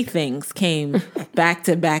 Three things came back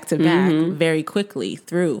to back to back very quickly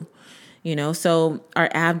through. So our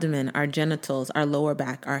abdomen, our genitals, our lower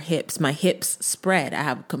back, our hips, my hips spread. I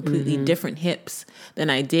have completely different hips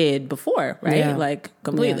than I did before, right? Yeah. Like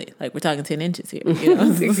completely. Yeah. Like we're talking 10 inches here,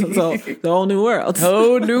 so the whole new world.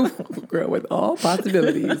 Whole new girl with all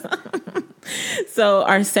possibilities. So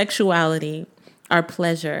our sexuality, our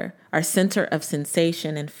pleasure, our center of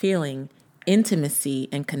sensation and feeling, intimacy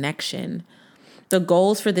and connection. The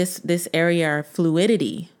goals for this area are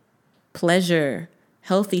fluidity, pleasure,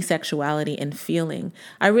 healthy sexuality and feeling.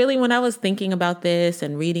 When I was thinking about this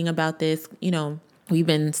and reading about this, we've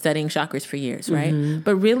been studying chakras for years, right?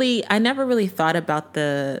 But really, I never really thought about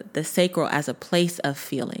the sacral as a place of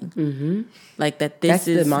feeling. Like that's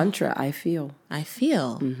the mantra, I feel. I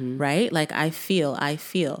feel, right? Like I feel.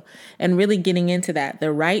 And really getting into that,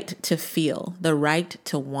 the right to feel, the right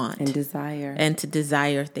to want. And desire. And to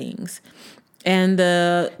desire things. And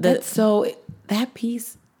that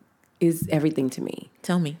piece is everything to me.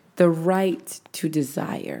 Tell me. The right to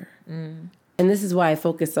desire. And this is why I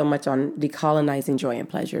focus so much on decolonizing joy and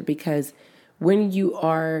pleasure, because when you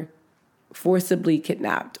are forcibly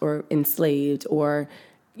kidnapped or enslaved or,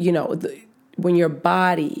 when your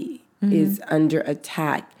body is under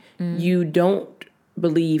attack, you don't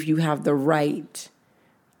believe you have the right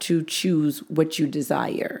to choose what you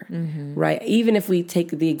desire, right? Even if we take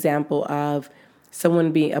the example of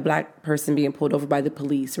a black person being pulled over by the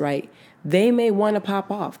police, right? They may want to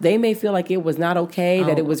pop off. They may feel like it was not okay,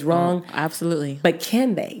 that it was wrong. Absolutely. But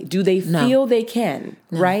can they? Do they feel they can,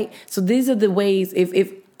 right? So these are the ways,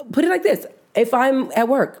 if put it like this, if I'm at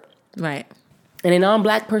work. Right. And a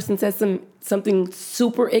non-black person says something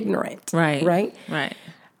super ignorant. Right. Right? Right.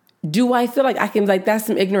 Do I feel like I can, that's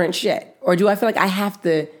some ignorant shit? Or do I feel like I have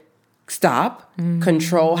to stop,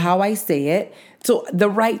 control how I say it? So the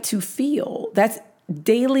right to feel, that's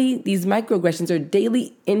these microaggressions are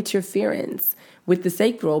daily interference with the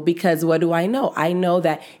sacral, because what do I know? I know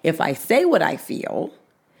that if I say what I feel,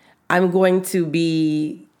 I'm going to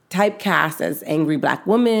be typecast as angry black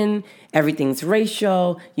woman, everything's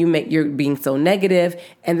racial, you're being so negative.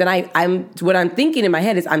 And then what I'm thinking in my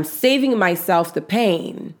head is I'm saving myself the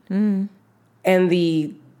pain and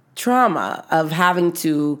the trauma of having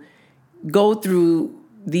to go through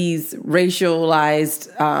these racialized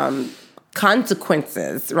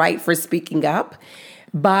consequences, right, for speaking up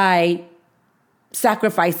by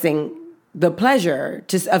sacrificing the pleasure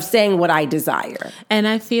of saying what I desire. And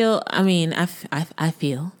I feel, I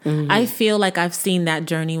feel like I've seen that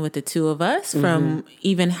journey with the two of us from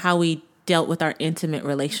even how we dealt with our intimate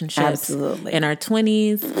relationships in our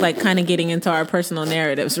 20s, like kind of getting into our personal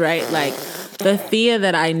narratives, right? Like the Thea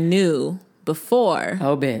that I knew before.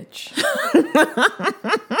 Oh, bitch.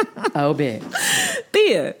 Oh, bitch.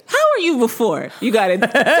 Thea, how were you before? You got to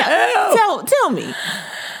tell me.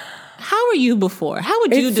 How were you before? How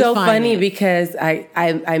would you define it? It's so funny because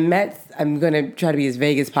I met, I'm going to try to be as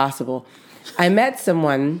vague as possible. I met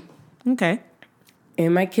someone. Okay.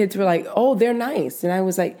 And my kids were like, oh, they're nice. And I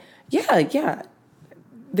was like, yeah.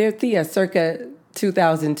 They're Thea circa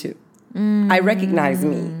 2002. I recognize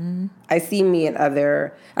me. I see me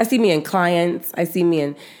in clients. I see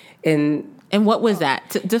me in And what was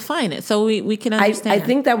that? Define it so we can understand. I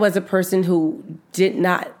think that was a person who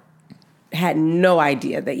had no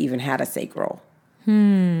idea they even had a sacral.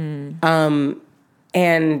 And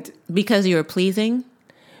because you were pleasing?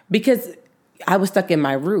 Because I was stuck in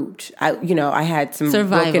my root. I had some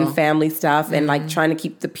broken family stuff and like trying to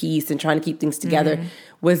keep the peace and trying to keep things together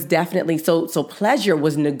was definitely so pleasure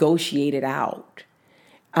was negotiated out.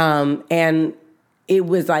 And it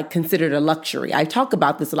was like considered a luxury. I talk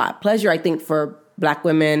about this a lot. Pleasure, I think, for Black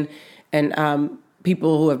women and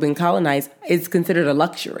people who have been colonized, is considered a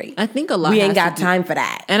luxury. I think a lot. We ain't got time for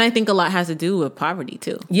that. And I think a lot has to do with poverty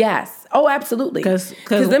too. Yes. Oh, absolutely. Because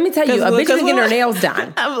let me tell you, a bitch is getting her nails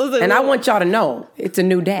done, and I want y'all to know it's a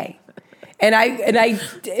new day.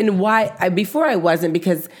 And why before I wasn't,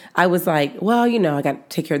 because I was like, well, I got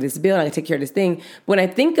to take care of this bill, I got to take care of this thing. When I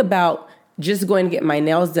think about just going to get my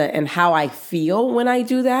nails done and how I feel when I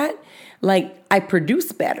do that, like I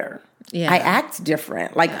produce better. Yeah. I act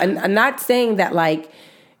different. Like I'm not saying that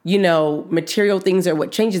material things are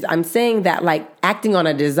what changes. I'm saying that acting on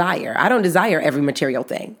a desire. I don't desire every material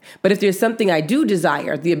thing. But if there's something I do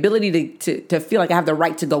desire, the ability to feel like I have the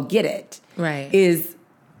right to go get it right. is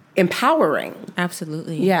empowering.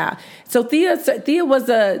 Absolutely. Yeah. So Thea was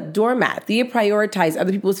a doormat. Thea prioritized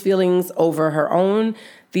other people's feelings over her own.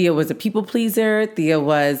 Thea was a people pleaser. Thea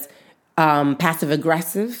was passive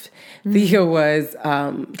aggressive. Thea was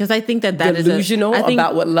because I think that delusional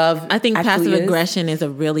about what love. I think passive is. aggression is a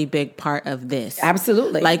really big part of this.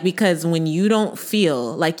 Absolutely. Like, because when you don't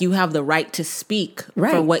feel like you have the right to speak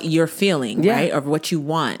for what you're feeling, right, or what you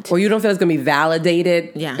want, or you don't feel it's going to be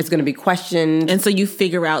validated, it's going to be questioned, and so you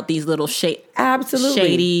figure out these little shitty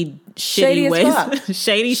ways,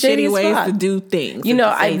 shitty ways to do things. You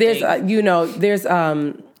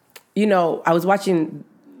know, I was watching.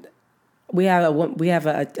 We have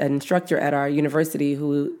an instructor at our university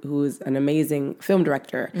who is an amazing film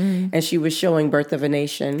director, and she was showing Birth of a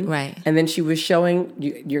Nation, right? And then she was showing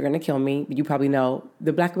you're gonna kill me. You probably know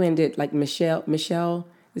the black man did like Michel.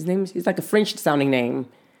 His name is like a French sounding name.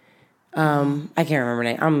 I can't remember her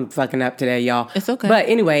name. I'm fucking up today, y'all. It's okay. But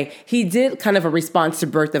anyway, he did kind of a response to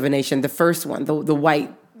Birth of a Nation, the first one, the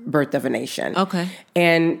white Birth of a Nation. Okay,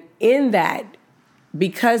 and in that,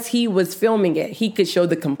 because he was filming it, he could show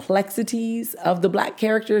the complexities of the black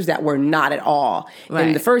characters that were not at all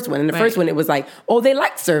in the first one. In the first one, it was like, oh, they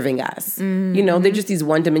like serving us. Mm-hmm. You know, they're just these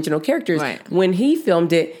one-dimensional characters. Right. When he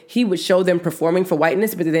filmed it, he would show them performing for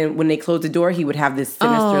whiteness, but then when they closed the door, he would have this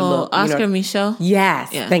sinister look. Oscar Micheaux?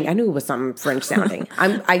 Yes. Yeah. I knew it was something French sounding.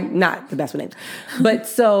 I'm not the best with names. But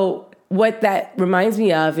so what that reminds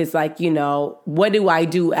me of is like, you know, what do I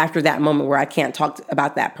do after that moment where I can't talk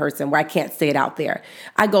about that person, where I can't say it out there?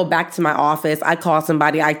 I go back to my office, I call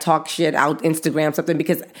somebody, I talk shit out Instagram, something,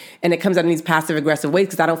 and it comes out in these passive aggressive ways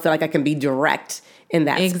because I don't feel like I can be direct in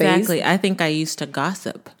that space. Exactly. I think I used to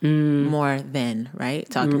gossip more then, right?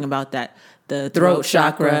 Talking about that. The throat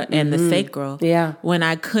chakra and the sacral. Yeah. When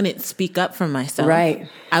I couldn't speak up for myself. Right.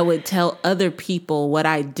 I would tell other people what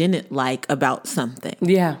I didn't like about something.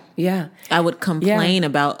 Yeah. Yeah. I would complain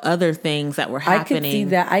about other things that were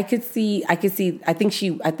happening. I could see. I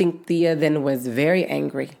think Thea then was very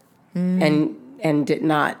angry and did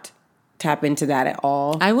not tap into that at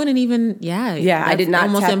all. I wouldn't even, I did not.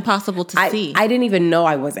 Almost impossible to see. I didn't even know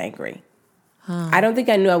I was angry. I don't think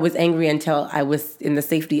I knew I was angry until I was in the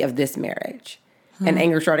safety of this marriage. And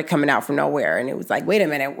anger started coming out from nowhere. And it was like, wait a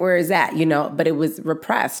minute, where is that? You know, but it was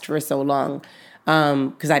repressed for so long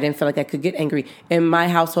because I didn't feel like I could get angry. In my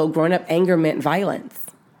household, growing up, anger meant violence.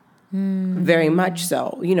 Very much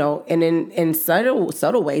so, you know, and in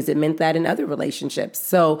subtle ways, it meant that in other relationships.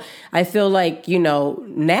 So I feel like, you know,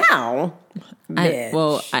 now, we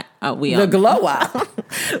all the glow up.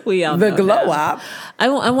 We all the glow up.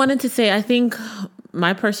 I wanted to say, I think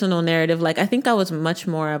my personal narrative, like, I think I was much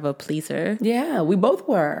more of a pleaser. Yeah, we both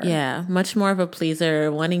were. Yeah, much more of a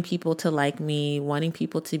pleaser, wanting people to like me, wanting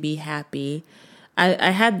people to be happy.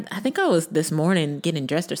 I think I was this morning getting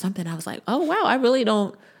dressed or something. I was like, oh, wow, I really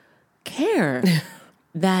don't care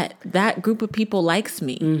that group of people likes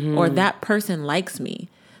me or that person likes me.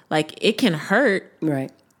 Like, it can hurt.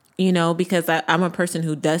 Right. You know, because I'm a person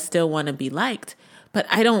who does still want to be liked. But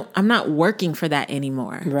I'm not working for that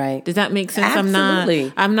anymore. Right. Does that make sense?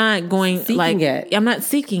 Absolutely. I'm not going seeking it. I'm not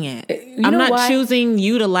seeking it. I'm not choosing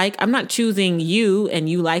you to like. I'm not choosing you and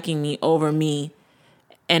you liking me over me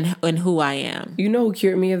and who I am. You know who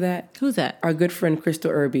cured me of that? Who's that? Our good friend Crystal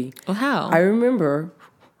Irby. Oh, how? I remember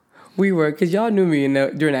because y'all knew me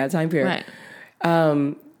during that time period.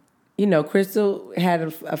 Right. You know, Crystal had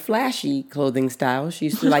a flashy clothing style. She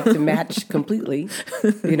used to like to match completely,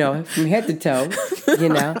 you know, from head to toe, you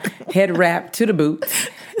know, head wrap to the boots.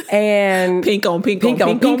 And pink on pink.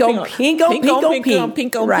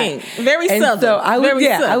 Very Southern. So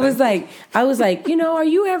I was like, you know, are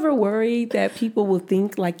you ever worried that people will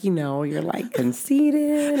think like, you know, you're like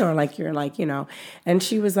conceited or like you're like, you know? And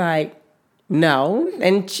she was like, no.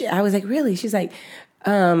 And I was like, really? She's like,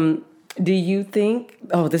 do you think,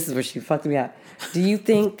 this is where she fucked me up. Do you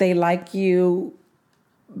think they like you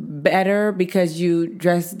better because you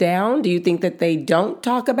dress down? Do you think that they don't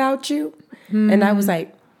talk about you? And I was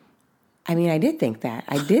like, I mean, I did think that.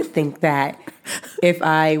 I did think that if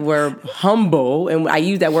I were humble, and I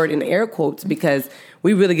use that word in air quotes because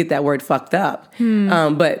we really get that word fucked up.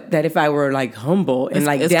 But that if I were like humble and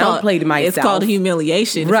downplayed myself. It's called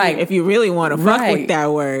humiliation. Right. If you really want to fuck with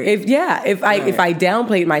that word. If I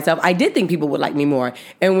downplayed myself, I did think people would like me more.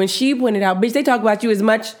 And when she pointed out, bitch, they talk about you as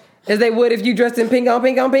much as they would if you dressed in pink on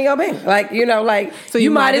pink on pink on pink. Like, you know, like, so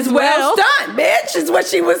you might as well stunt, bitch, is what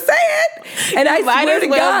she was saying. And I swear to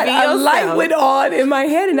God, a light went on in my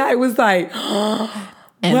head and I was like,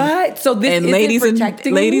 what? So this is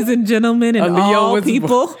protecting ladies and gentlemen and all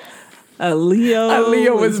people. A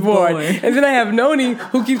Leo was born. And then I have Noni,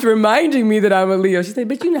 who keeps reminding me that I'm a Leo. She said,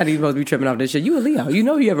 but you're not even supposed to be tripping off this shit. You a Leo. You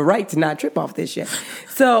know you have a right to not trip off this shit.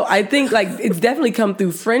 So I think like it's definitely come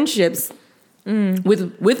through friendships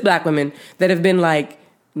with Black women that have been like,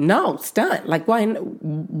 no, stunt. Like, why?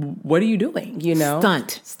 What are you doing? You know?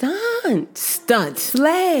 Stunt.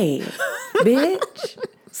 Slay. Bitch.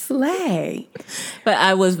 Slay. But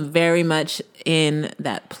I was very much in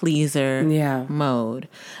that pleaser mode.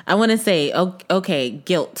 I want to say, okay,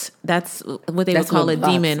 guilt. That's what they would call a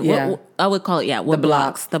demon. Yeah. I would call it, what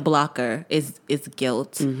blocks. The blocker is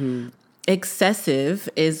guilt. Mm-hmm. Excessive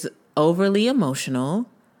is overly emotional.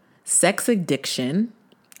 Sex addiction.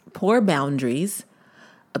 Poor boundaries.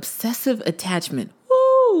 Obsessive attachment.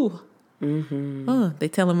 Woo! Mm-hmm. Oh, they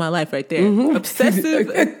telling my life right there. Mm-hmm. Obsessive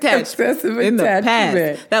attachment. In the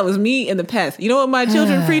past. That was me in the past. You know what my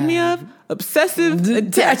children freed me of? Obsessive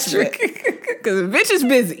attachment. Because the bitch is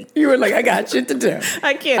busy. You were like, I got shit to do.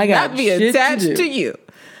 I can't not be attached to you.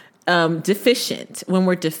 Deficient. When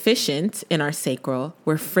we're deficient in our sacral,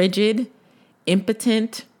 we're frigid,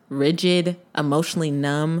 impotent, rigid, emotionally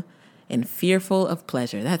numb, and fearful of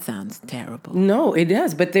pleasure. That sounds terrible. No, it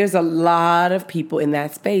does. But there's a lot of people in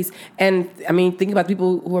that space. And, I mean, think about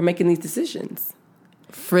people who are making these decisions.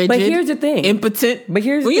 Frigid. But here's the thing. Impotent. But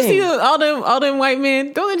here's the thing. When you see all them white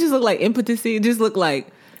men, don't they just look like impotency? It just look like,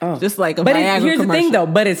 just like a Viagra commercial. But here's the thing, though.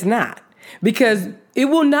 But it's not. Because it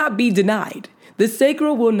will not be denied. The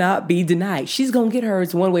sacral will not be denied. She's going to get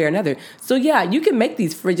hers one way or another. So, yeah, you can make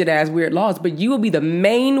these frigid-ass weird laws, but you will be the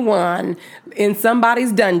main one in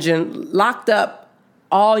somebody's dungeon locked up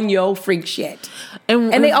on your freak shit.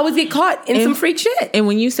 And they always get caught in some freak shit. And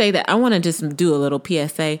when you say that, I want to just do a little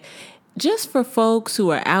PSA. Just for folks who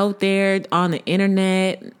are out there on the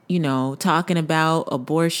internet, you know, talking about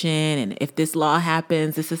abortion and if this law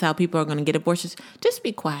happens, this is how people are going to get abortions. Just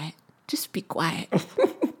be quiet. Just be quiet.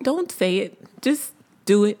 Don't say it. Just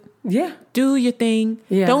do it. Yeah. Do your thing.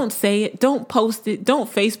 Yeah. Don't say it. Don't post it.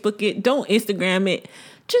 Don't Facebook it. Don't Instagram it.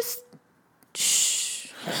 Just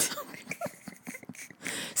shh.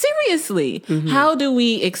 Seriously, how do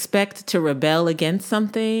we expect to rebel against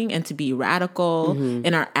something and to be radical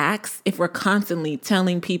in our acts if we're constantly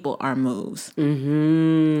telling people our moves?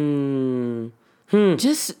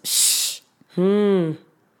 Just shh.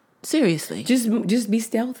 Seriously. Just be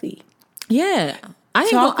stealthy. Yeah.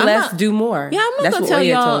 Talk less, do more. Yeah, I'm not gonna tell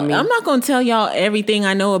y'all. I'm not gonna tell y'all everything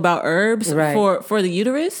I know about herbs for the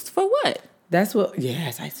uterus. For what? That's what.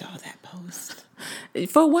 Yes, I saw that post.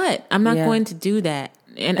 For what? I'm not going to do that.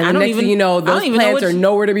 And I don't don't even. even. You know, those plants are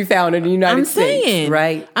nowhere to be found in the United States. Saying,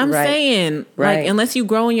 right? I'm saying, like, unless you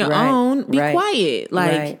grow on your own, be quiet.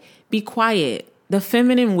 Like, be quiet. The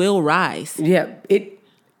feminine will rise. Yeah.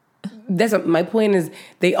 My point is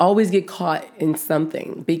they always get caught in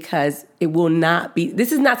something because it will not be.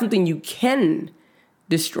 This is not something you can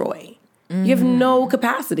destroy. You have no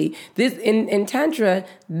capacity. This in Tantra,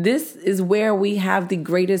 this is where we have the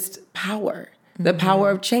greatest power. The power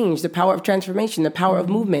of change, the power of transformation, the power of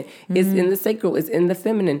movement is in the sacral, is in the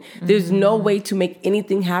feminine. There's no way to make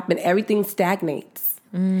anything happen. Everything stagnates.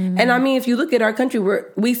 And I mean, if you look at our country,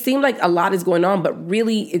 we seem like a lot is going on, but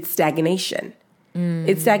really it's stagnation.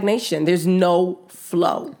 It's stagnation. There's no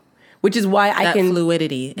flow, which is why I can...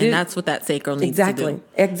 fluidity, and that's what that sacral needs to do.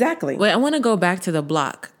 Exactly. Wait, I want to go back to the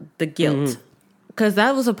block, the guilt, because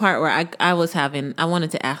that was a part where I wanted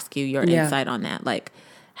to ask you your insight on that. Like,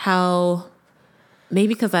 how...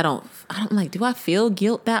 Maybe because I don't like, do I feel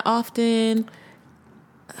guilt that often?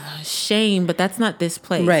 Shame, but that's not this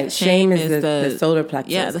place. Right. Shame is the solar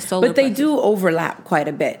plexus. Yeah, the solar plexus. But they plexus. do overlap quite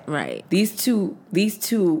a bit. Right. These two,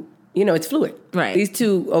 you know, it's fluid. Right. These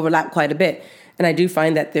two overlap quite a bit. And I do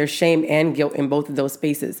find that there's shame and guilt in both of those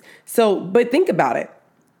spaces. So, but think about it.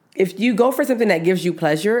 If you go for something that gives you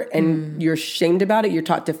pleasure and you're shamed about it, you're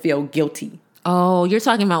taught to feel guilty. Oh, you're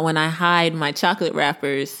talking about when I hide my chocolate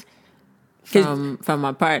wrappers from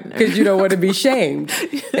my partner. Because you don't want to be shamed.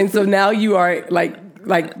 And so now you are like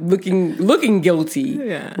looking guilty.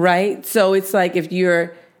 Yeah. Right? So it's like if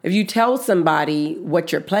you tell somebody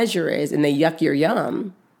what your pleasure is and they yuck your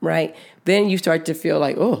yum, right? Then you start to feel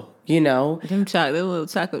like, oh, you know. Them little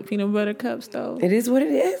chocolate peanut butter cups, though. It is what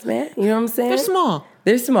it is, man. You know what I'm saying?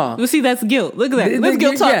 They're small. You see, that's guilt. Look at that. That's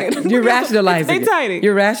guilt talking. Yeah, you're rationalizing. They tiny.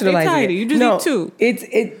 You're rationalizing. They tiny. You just eat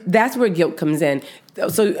two. That's where guilt comes in.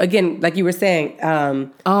 So again, like you were saying,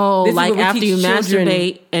 like after you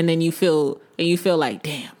masturbate and then you feel like,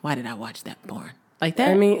 damn, why did I watch that porn? Like that.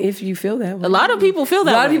 I mean, if you feel that way. A lot of people feel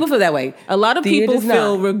that way. A lot of people feel that way. A lot of people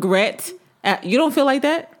feel regret. You don't feel like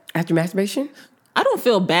that? After masturbation? I don't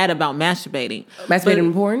feel bad about masturbating.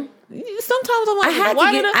 Masturbating porn? Sometimes I'm like,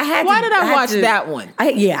 why did I watch that one?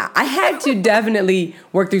 I had to definitely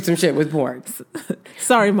work through some shit with porn.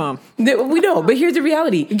 Sorry, Mom. We know, but here's the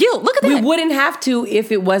reality. Guilt, look at that. We wouldn't have to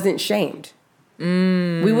if it wasn't shamed.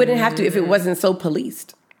 We wouldn't have to if it wasn't so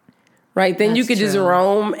policed. Right? Then you could just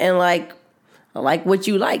roam and like what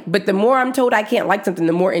you like. But the more I'm told I can't like something,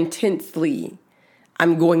 the more intensely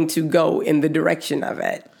I'm going to go in the direction of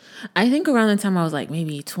it. I think around the time I was like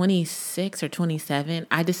maybe 26 or 27,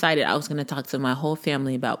 I decided I was going to talk to my whole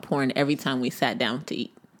family about porn every time we sat down to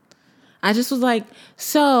eat. I just was like,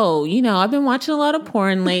 so, I've been watching a lot of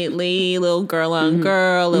porn lately, little girl on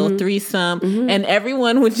girl, little threesome, and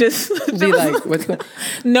everyone would just be like, what's going on?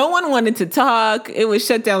 No one wanted to talk. It would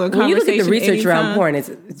shut down the conversation. When you look at the research around porn, it's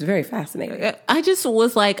very fascinating. I just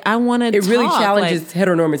was like, I want to talk. It really challenges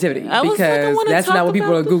heteronormativity because that's not what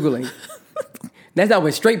people are Googling. That's not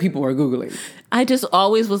what straight people are Googling. I just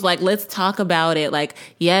always was like, let's talk about it. Like,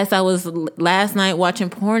 yes, I was last night watching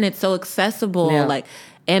porn. It's so accessible. Yeah. Like,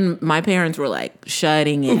 and my parents were like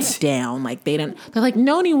shutting it down. Like they're like,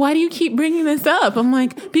 Noni, why do you keep bringing this up? I'm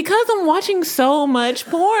like, because I'm watching so much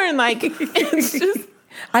porn. Like, it's just.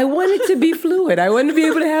 I want it to be fluid. I want to be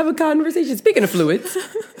able to have a conversation. Speaking of fluids.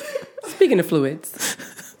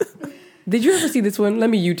 Did you ever see this one? Let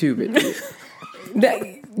me YouTube it.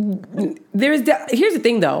 Here's the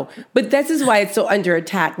thing though, but this is why it's so under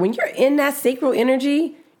attack. When you're in that sacral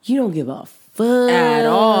energy, you don't give a fuck at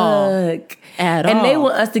all. And they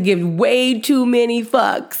want us to give way too many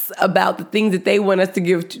fucks about the things that they want us to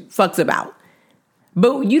give fucks about.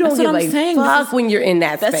 But you don't give a fuck when you're in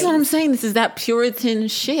that space. That's what I'm saying. This is that Puritan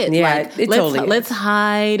shit. Yeah, like, let's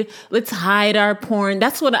hide our porn.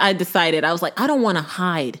 That's what I decided. I was like, I don't want to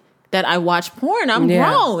hide that I watch porn. I'm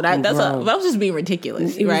grown. I was just being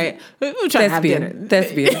ridiculous, right? We were trying to have dinner.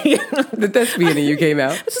 The thespian in you came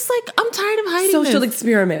out. It's just like, I'm tired of hiding Social this.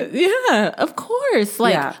 experiment. Yeah, of course.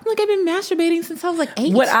 Like, I've been masturbating since I was like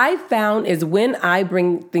 8. What I found is when I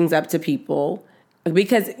bring things up to people,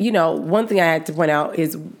 because, one thing I had to point out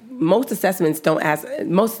is most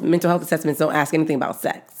mental health assessments don't ask anything about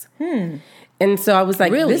sex. And so I was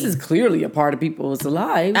like, This is clearly a part of people's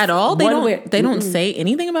lives. At all? They don't say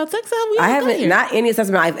anything about sex? I haven't, not any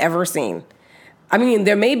assessment I've ever seen. I mean,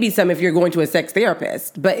 there may be some if you're going to a sex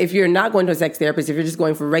therapist, but if you're not going to a sex therapist, if you're just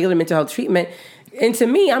going for regular mental health treatment, and to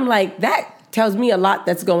me, I'm like, that tells me a lot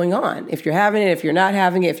that's going on. If you're having it, if you're not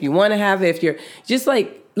having it, if you want to have it, if you're just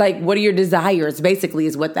like what are your desires basically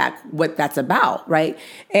is what that's about, right?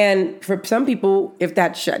 And for some people, if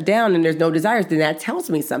that's shut down and there's no desires, then that tells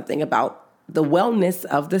me something about the wellness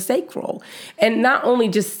of the sacral. And not only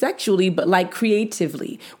just sexually, but like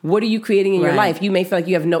creatively. What are you creating in your life? You may feel like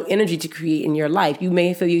you have no energy to create in your life. You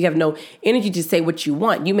may feel you have no energy to say what you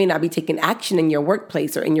want. You may not be taking action in your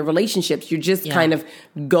workplace or in your relationships. You're just kind of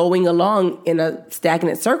going along in a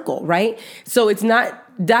stagnant circle, right? So it's not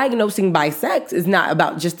diagnosing by sex is not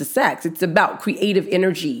about just the sex. It's about creative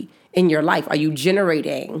energy in your life. Are you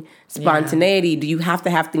generating spontaneity? Yeah. Do you have to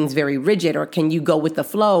have things very rigid, or can you go with the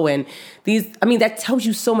flow? And that tells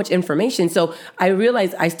you so much information. So I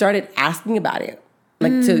realized I started asking about it,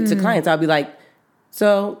 like to clients. I'll be like,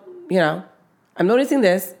 so, I'm noticing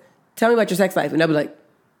this. Tell me about your sex life. And they'll be like,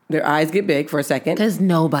 their eyes get big for a second. Because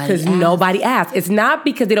nobody asked. It's not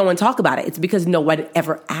because they don't want to talk about it. It's because nobody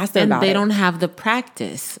ever asked them about it. And they don't have the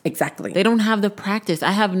practice. Exactly. They don't have the practice.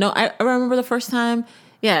 I remember the first time.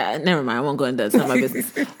 Yeah, never mind. I won't go into that. It's not my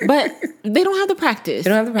business. But they don't have the practice.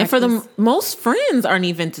 And for most friends aren't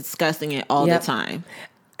even discussing it all the time.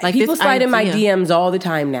 Like people slide in my DMs all the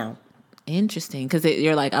time now. Interesting, because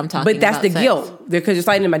you're like, I'm talking about But that's the guilt. Because you're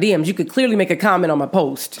sliding in my DMs. You could clearly make a comment on my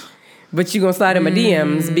post, but you're going to slide in my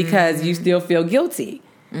DMs because you still feel guilty.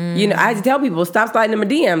 I had to tell people, stop sliding in my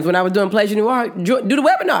DMs when I was doing Pleasure Noir. Do the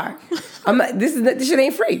webinar. I'm like, this shit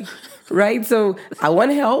ain't free, right? So I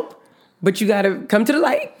want to help. But you got to come to the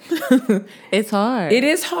light. It's hard. It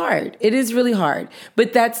is hard. It is really hard.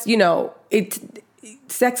 But that's,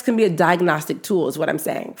 sex can be a diagnostic tool is what I'm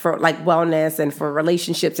saying for like wellness and for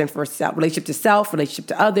relationships and for relationship to self, relationship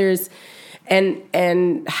to others.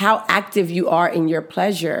 And how active you are in your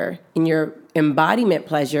pleasure, in your embodiment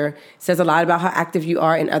pleasure, says a lot about how active you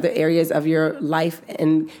are in other areas of your life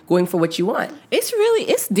and going for what you want.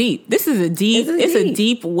 It's deep. This is a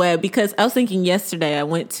deep web, because I was thinking yesterday I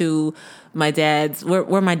went to my dad's,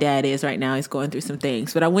 where my dad is right now. He's going through some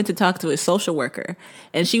things, but I went to talk to his social worker,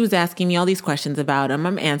 and she was asking me all these questions about him.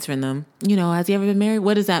 I'm answering them. Has he ever been married?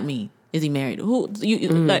 What does that mean? Is he married?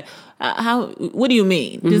 How? What do you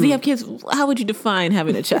mean? Does he have kids? How would you define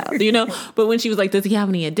having a child? But when she was like, does he have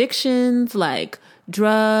any addictions, like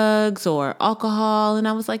drugs or alcohol? And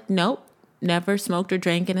I was like, nope. never smoked or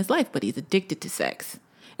drank in his life, but he's addicted to sex.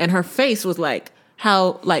 And her face was like,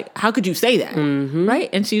 how could you say that? Mm-hmm. Right?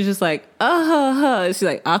 And she was just like, she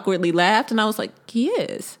like awkwardly laughed. And I was like, he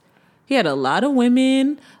is. He had a lot of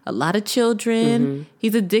women, a lot of children. Mm-hmm.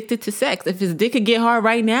 He's addicted to sex. If his dick could get hard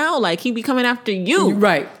right now, like he'd be coming after you.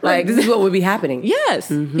 Right. Like this is what would be happening. Yes.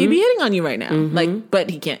 Mm-hmm. He'd be hitting on you right now. Like, but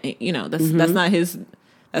he can't, that's not his,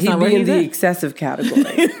 that's not where He'd be he's in the at. excessive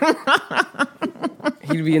category.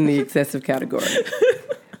 He'd be in the excessive category.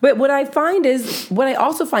 But what I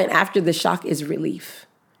also find after the shock is relief.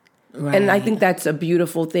 Right. And I think that's a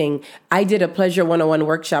beautiful thing. I did a Pleasure 101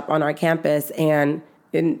 workshop on our campus, and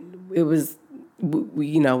it was,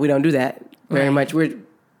 we don't do that very much.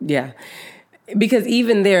 Because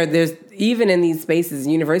even even in these spaces,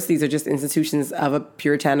 universities are just institutions of a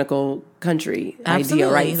puritanical country Absolutely.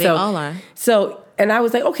 idea, right? They all are. So, and I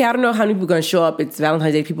was like, okay, I don't know how many people are going to show up. It's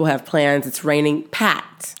Valentine's Day. People have plans. It's raining.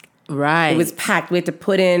 Packed. Right. It was packed. We had to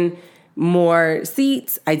put in more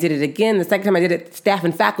seats. I did it again. The second time I did it, staff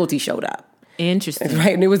and faculty showed up. Interesting.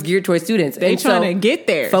 Right. And it was geared towards students. They trying to get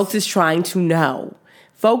there. Folks is trying to know.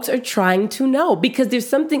 Folks are trying to know because there's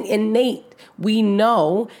something innate. We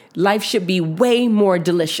know life should be way more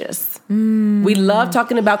delicious. We love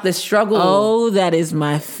talking about the struggle. Oh, that is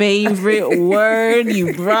my favorite word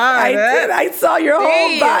you brought. I saw your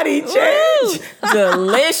whole body change.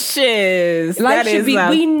 Delicious. Life should be,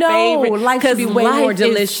 we know life should be way more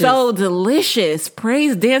delicious. Is so delicious.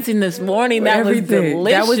 Praise dancing this morning. That was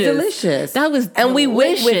delicious. That was delicious. That was delicious. And we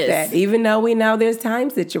went with that. Even though we know there's time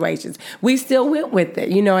situations, we still went with it.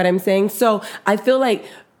 You know what I'm saying? So I feel like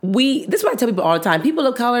this is what I tell people all the time. People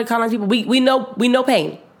of color, colonized people, we know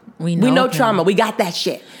pain. We know trauma. We got that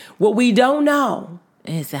shit. What we don't know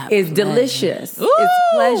is delicious. Ooh. It's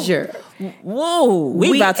pleasure. Whoa.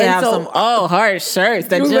 We about to have some hard shirts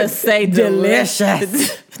that just say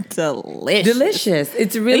delicious. Delicious.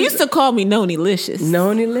 It's really. They used to call me Noni-licious.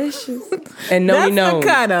 Noni-licious. And Noni That's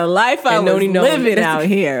the kind of life I was living out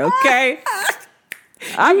here, okay?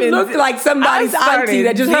 You looked like somebody's auntie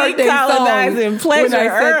that just heard their song pleasure when I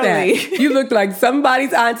said early. that. You looked like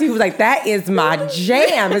somebody's auntie who was like, that is my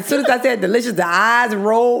jam. As soon as I said delicious, the eyes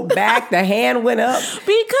rolled back, the hand went up.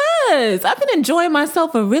 Because I've been enjoying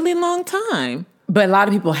myself a really long time. But a lot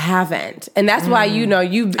of people haven't. And that's why, I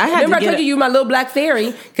told you my little black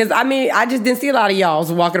fairy. Because, I just didn't see a lot of y'all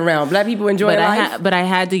walking around. Black people enjoying life. But I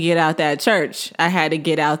had to get out that church. I had to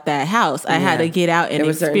get out that house. I had to get out and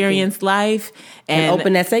experience life. And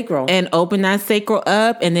open that sacral. And open that sacral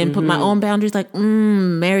up. And then put my own boundaries like,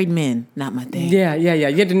 married men, not my thing. Yeah.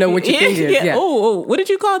 You have to know what your thing is. Yeah. Oh, what did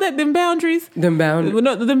you call that? Them boundaries? Them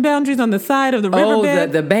boundaries on the side of the riverbed? Oh,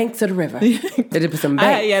 the banks of the river. They had to put some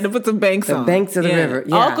banks. I had to put some banks on. The banks of the river.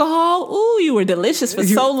 Yeah. Alcohol. Ooh, you were delicious for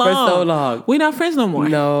so long. We're not friends no more.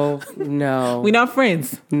 No. We're not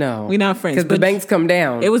friends. No. We're not friends. Because the banks come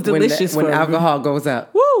down. It was delicious when alcohol goes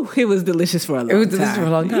up. Woo! It was delicious for a long time. It was delicious for a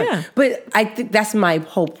long time. Yeah. But I think that's my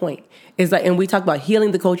whole point. Is like, and we talk about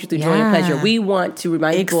healing the culture through joy and pleasure. We want to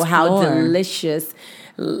remind people how delicious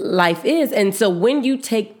life is. And so when you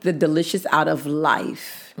take the delicious out of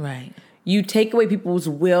life, right, you take away people's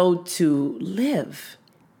will to live.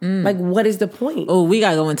 Like, what is the point? Oh, we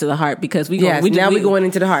gotta go into the heart because we're going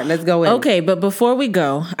into the heart. Let's go in. Okay, but before we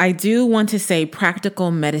go, I do want to say practical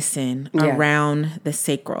medicine around the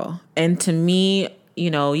sacral. And to me,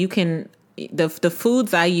 you can the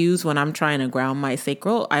foods I use when I'm trying to ground my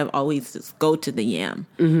sacral, I always just go to the yam.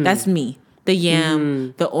 Mm-hmm. That's me. The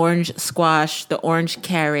yam, the orange squash, the orange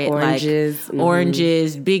carrot, oranges,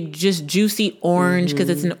 oranges, big, just juicy orange because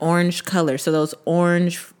it's an orange color. So those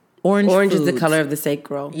orange foods. Is the color of the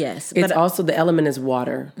sacral. Yes. It's also the element is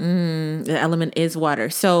water. The element is water.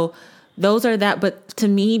 So those are that. But to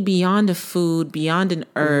me, beyond a food, beyond an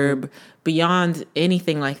herb, beyond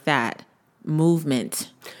anything like that,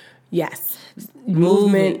 movement. Yes.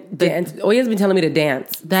 Movement, dance. He has been telling me to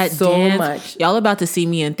dance much. Y'all about to see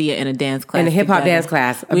me and Thea in a dance class. In a hip-hop dance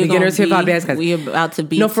class. A beginner's hip-hop dance class. We're about to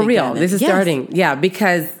be No, for real. This is starting. Yeah,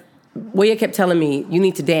 because Waya kept telling me, you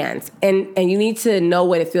need to dance. And you need to know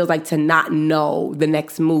what it feels like to not know the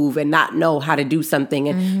next move and not know how to do something.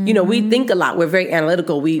 And, we think a lot. We're very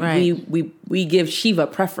analytical. We give Shiva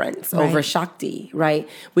preference over Shakti, right?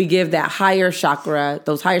 We give that higher chakra,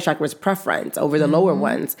 those higher chakras preference over the lower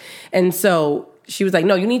ones. And so she was like,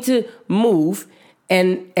 no, you need to move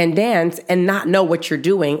and dance and not know what you're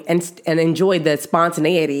doing and enjoy the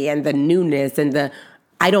spontaneity and the newness and the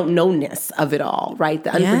I don't know-ness of it all, right?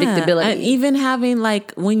 The unpredictability. And even having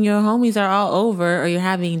like when your homies are all over or you're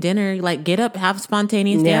having dinner, like get up, have a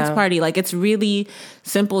spontaneous dance party. Like it's really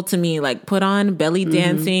simple to me. Like put on belly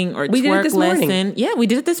dancing or twerk lesson. Morning. Yeah, we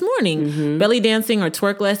did it this morning. Belly dancing or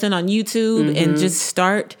twerk lesson on YouTube and just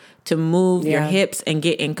start to move your hips and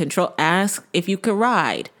get in control. Ask if you could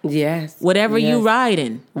ride. Yes. Whatever you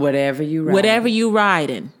riding. Whatever you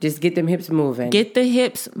riding. Just get them hips moving. Get the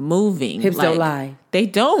hips moving. Hips don't lie. They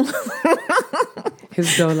don't.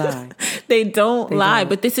 Hips don't lie. They don't lie.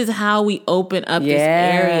 But this is how we open up this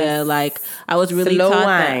area. Like I was really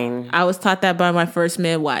I was taught that by my first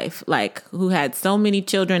midwife, like who had so many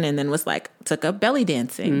children and then was like took up belly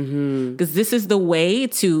dancing. Because this is the way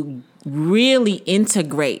to really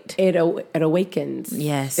integrate. It awakens.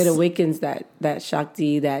 Yes. It awakens that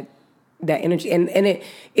Shakti, that energy. And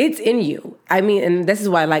it's in you. I mean, and this is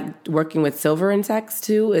why I like working with silver in sex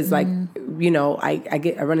too, is like, you know, I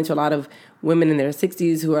run into a lot of women in their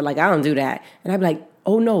 60s who are like, I don't do that. And I'm like,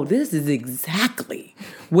 oh no, this is exactly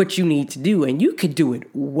what you need to do. And you could do it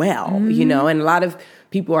well, you know, and a lot of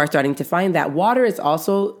people are starting to find that water is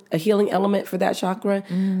also a healing element for that chakra.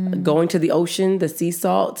 Going to the ocean, the sea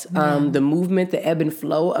salt, the movement, the ebb and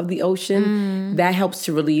flow of the ocean, that helps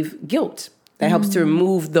to relieve guilt. That helps to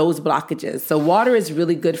remove those blockages. So water is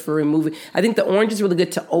really good for removing. I think the orange is really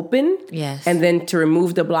good to open. Yes. And then to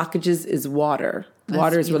remove the blockages is water.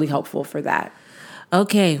 Water is really helpful for that.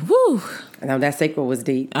 Okay. Woo. Now that sacral was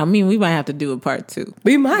deep. I mean, we might have to do a part 2.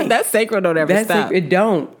 We might. That sacral don't ever stop. It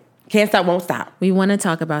don't. Can't stop, won't stop. We want to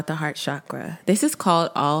talk about the heart chakra. This is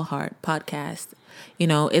called All Heart Podcast. You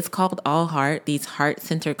know, it's called All Heart, these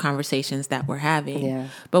heart-centered conversations that we're having. Yeah.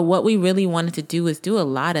 But what we really wanted to do is do a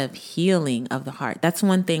lot of healing of the heart. That's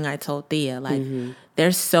one thing I told Thea. Like,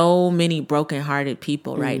 there's so many broken-hearted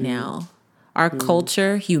people right now. Our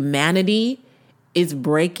culture, humanity is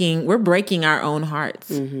we're breaking our own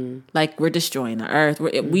hearts. Like, we're destroying the earth.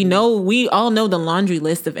 We all know the laundry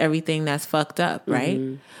list of everything that's fucked up,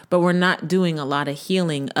 right? But we're not doing a lot of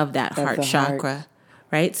healing of that heart chakra.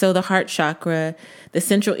 Right? So the heart chakra, the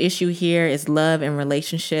central issue here is love and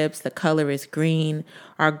relationships. The color is green.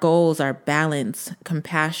 Our goals are balance,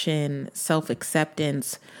 compassion,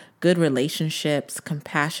 self-acceptance, good relationships,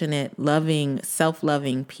 compassionate, loving,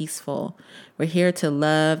 self-loving, peaceful. We're here to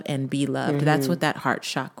love and be loved. That's what that heart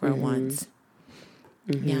chakra wants.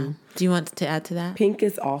 Yeah. Do you want to add to that? Pink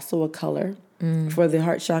is also a color for the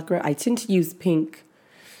heart chakra. I tend to use pink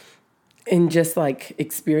in just like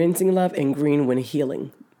experiencing love, and green when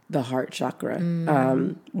healing the heart chakra.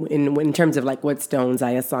 In terms of like what stones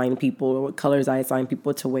I assign people or what colors I assign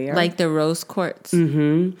people to wear. Like the rose quartz.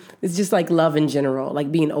 It's just like love in general,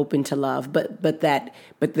 like being open to love. But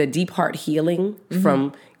the deep heart healing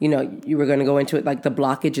from, you know, you were going to go into it, like the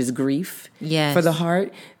blockage is grief for the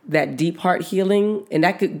heart. That deep heart healing, and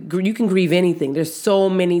you can grieve anything. There's so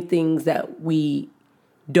many things that we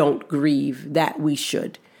don't grieve that we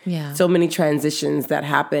should. Yeah. So many transitions that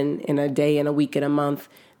happen in a day, in a week, in a month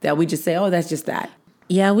that we just say, oh, that's just that.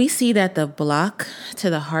 Yeah, we see that the block to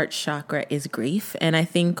the heart chakra is grief. And I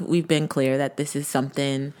think we've been clear that this is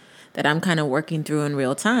something that I'm kind of working through in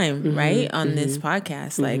real time, right? On this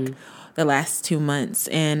podcast, like the last 2 months.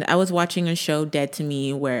 And I was watching a show, Dead to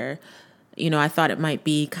Me, where, you know, I thought it might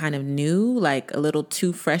be kind of new, like a little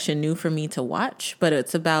too fresh and new for me to watch. But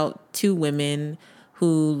it's about 2 women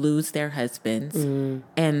who lose their husbands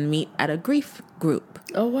and meet at a grief group.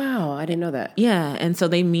 Oh, wow. I didn't know that. Yeah. And so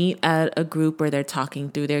they meet at a group where they're talking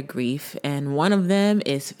through their grief. And one of them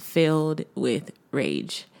is filled with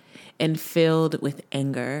rage and filled with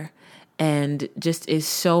anger and just is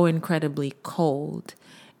so incredibly cold.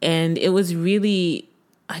 And it was really,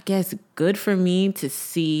 I guess, good for me to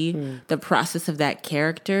see the process of that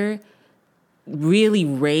character really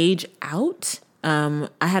rage out. I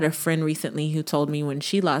had a friend recently who told me when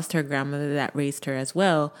she lost her grandmother that raised her as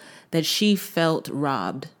well, that she felt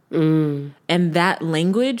robbed. And that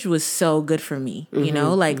language was so good for me, you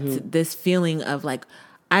know, like this feeling of like,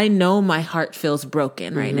 I know my heart feels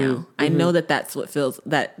broken right now. I know that's what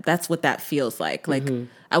that feels like. Like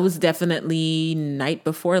I was definitely night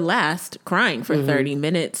before last crying for 30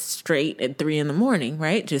 minutes straight at 3 a.m,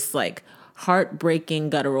 right? Just like heartbreaking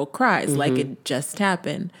guttural cries, like it just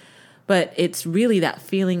happened. But it's really that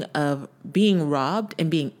feeling of being robbed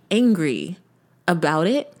and being angry about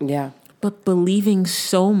it. Yeah. But believing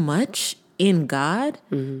so much in God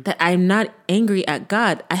that I'm not angry at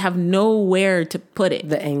God. I have nowhere to put it.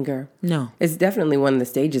 The anger. No. It's definitely one of the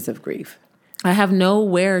stages of grief. I have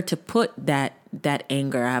nowhere to put that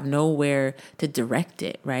anger. I have nowhere to direct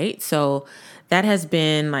it, right? So that has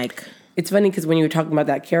been like It's funny because when you were talking about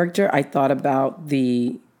that character, I thought about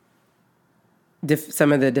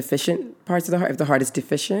some of the deficient parts of the heart, if the heart is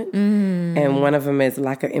deficient. And one of them is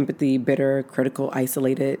lack of empathy, bitter, critical,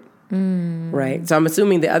 isolated. Right? So I'm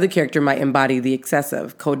assuming the other character might embody the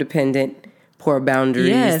excessive, codependent, poor boundaries.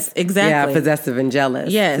 Yes, exactly. Yeah, possessive and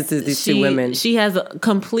jealous. Yes. This is these two women. She has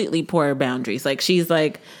completely poor boundaries. Like, she's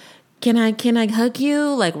like, can I hug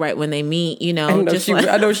you? Like, right when they meet, you know.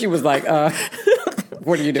 I know she was like,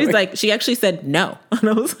 what are you doing? She's like, she actually said no. And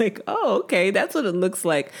I was like, oh, okay. That's what it looks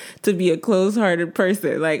like to be a closed-hearted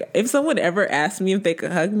person. Like, if someone ever asked me if they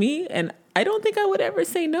could hug me, and I don't think I would ever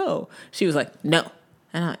say no. She was like, no.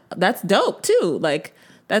 And that's dope too. Like,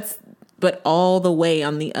 but all the way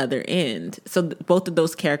on the other end. So both of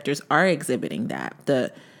those characters are exhibiting that.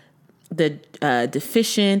 The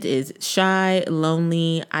deficient is shy,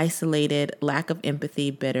 lonely, isolated, lack of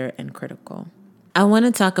empathy, bitter, and critical. I want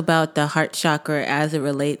to talk about the heart chakra as it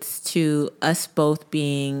relates to us both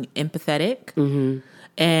being empathetic.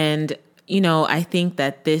 And, you know, I think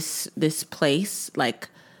that this place, like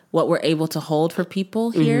what we're able to hold for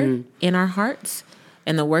people here in our hearts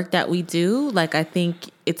and the work that we do, like, I think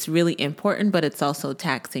it's really important, but it's also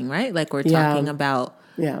taxing, right? Like, we're talking about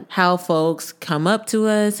how folks come up to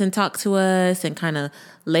us and talk to us and kind of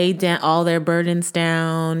lay down all their burdens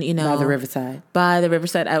down, you know. By the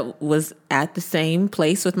riverside. I was at the same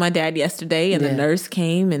place with my dad yesterday, and the nurse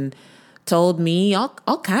came and told me all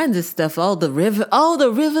kinds of stuff. Oh, the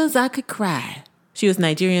rivers I could cry. She was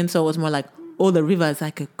Nigerian, so it was more like, oh, the rivers I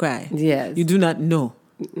could cry. Yes. You do not know.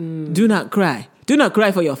 Do not cry. Do not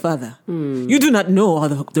cry for your father. You do not know all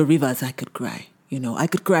the rivers I could cry. You know, I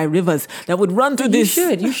could cry rivers that would run through this.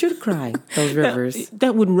 You should cry those rivers.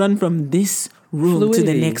 That would run from this room to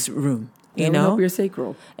the next room. You know? Help your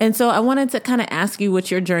sacral. And so I wanted to kind of ask you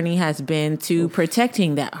what your journey has been to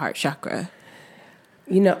protecting that heart chakra.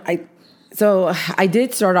 You know, I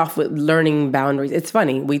did start off with learning boundaries. It's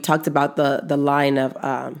funny. We talked about the line of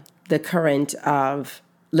the current of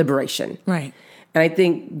liberation. Right. And I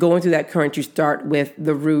think going through that current, you start with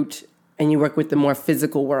the root and you work with the more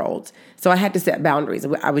physical world. So I had to set boundaries.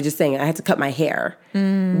 I was just saying I had to cut my hair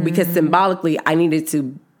because symbolically I needed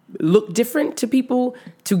to look different to people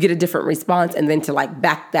to get a different response, and then to like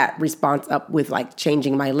back that response up with like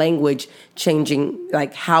changing my language, changing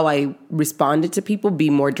like how I responded to people, be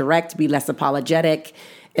more direct, be less apologetic,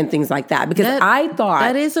 and things like that. Because I thought...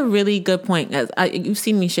 That is a really good point. You've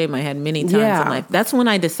seen me shave my head many times in life. That's when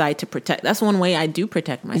I decide to protect. That's one way I do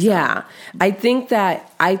protect myself. Yeah. I think that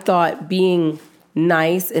I thought being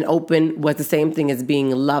nice and open was the same thing as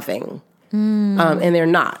being loving. And they're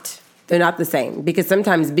not. They're not the same. Because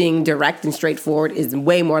sometimes being direct and straightforward is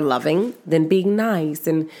way more loving than being nice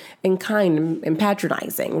and kind and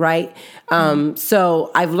patronizing, right? So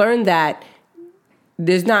I've learned that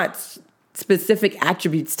there's not specific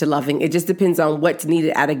attributes to loving. It just depends on what's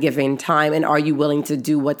needed at a given time, and are you willing to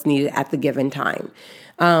do what's needed at the given time.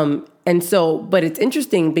 And so, but it's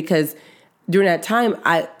interesting because during that time,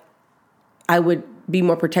 I would be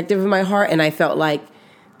more protective of my heart, and I felt like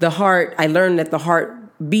I learned that the heart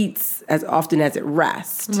beats as often as it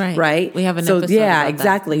rests. Right? We have an episode about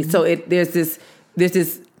exactly. That. So there's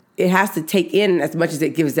this. It has to take in as much as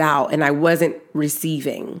it gives out, and I wasn't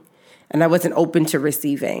receiving. And I wasn't open to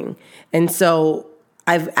receiving. And so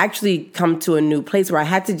I've actually come to a new place where I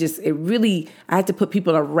had to put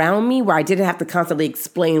people around me where I didn't have to constantly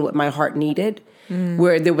explain what my heart needed,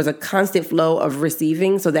 where there was a constant flow of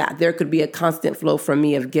receiving so that there could be a constant flow from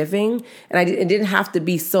me of giving. And it didn't have to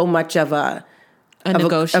be so much of a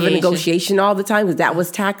negotiation all the time, because that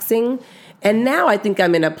was taxing. And now I think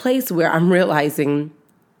I'm in a place where I'm realizing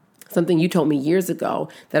something you told me years ago,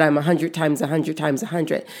 that I'm 100 times 100 times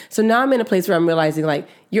 100. So now I'm in a place where I'm realizing, like,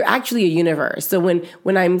 you're actually a universe. So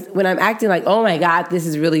when I'm acting like, oh my God, this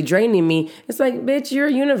is really draining me, it's like, bitch, you're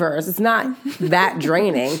a universe. It's not that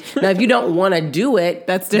draining. Now, if you don't want to do it,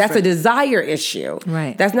 that's a desire issue.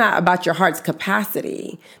 Right. That's not about your heart's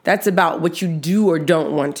capacity. That's about what you do or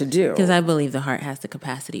don't want to do. Because I believe the heart has the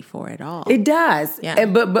capacity for it all. It does. Yeah.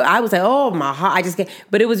 And, but I was like, oh, my heart, I just can't.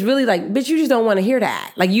 But it was really like, bitch, you just don't want to hear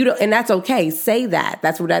that. Like, you don't, and that's okay. Say that.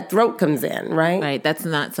 That's where that throat comes in, right? Right. That's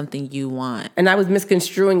not something you want. And I was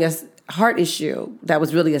misconstruing a heart issue that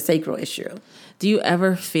was really a sacral issue. Do you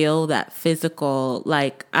ever feel that physical,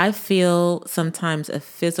 like I feel sometimes a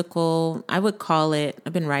physical, I would call it,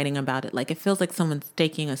 I've been writing about it, like it feels like someone's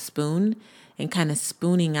taking a spoon and kind of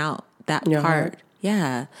spooning out that Your part. heart.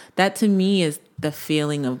 Yeah. That to me is the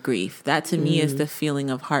feeling of grief. That to me is the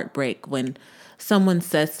feeling of heartbreak when someone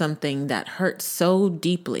says something that hurts so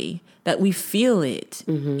deeply that we feel it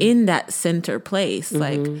in that center place.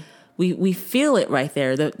 Like we feel it right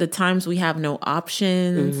there. The times we have no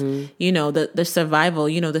options, you know, the survival,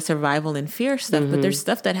 you know, the survival and fear stuff. But there's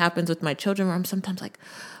stuff that happens with my children where I'm sometimes like,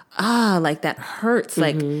 like that hurts.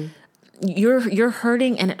 Like you're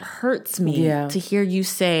hurting, and it hurts me to hear you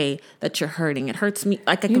say that you're hurting. It hurts me.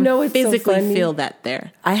 Like I can physically feel that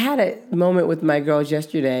there. I had a moment with my girls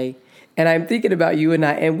yesterday, and I'm thinking about you and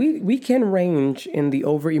I, and we can range in the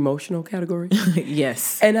over-emotional category.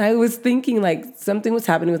 Yes. And I was thinking, like, something was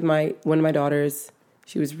happening with one of my daughters.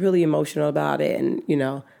 She was really emotional about it, and, you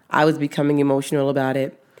know, I was becoming emotional about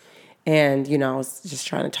it. And, you know, I was just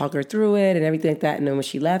trying to talk her through it and everything like that. And then when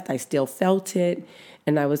she left, I still felt it,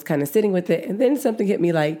 and I was kind of sitting with it. And then something hit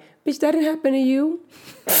me like, bitch, that didn't happen to you.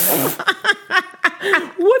 What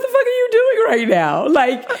the fuck are you doing right now?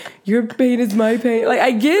 Like, your pain is my pain. Like,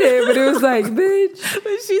 I get it, but it was like, bitch,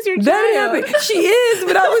 she's your child. That didn't happen. She is,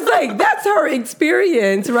 but I was like, that's her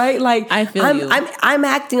experience, right? Like, I feel you. I'm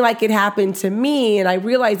acting like it happened to me, and I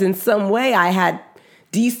realized in some way I had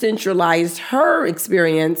decentralized her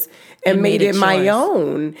experience and made it my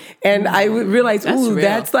own. And I realized,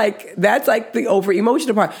 that's like the over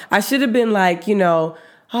emotional part. I should have been like, you know,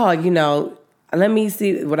 let me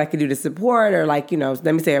see what I could do to support, or like, you know,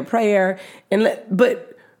 let me say a prayer.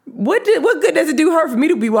 But what good does it do her for me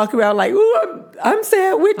to be walking around like, ooh, I'm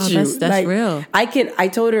sad with you? That's like, real. I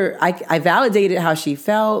told her, I validated how she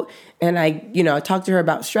felt, and I, you know, talked to her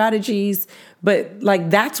about strategies. But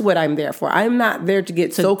like, that's what I'm there for. I'm not there to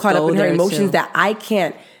get so caught up in her emotions that I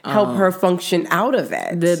can't help her function out of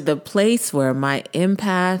it. The place where my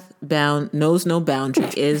empath knows no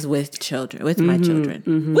boundary is with children, with my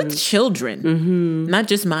children, with children, not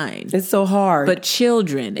just mine. It's so hard. But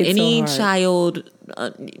children, any child,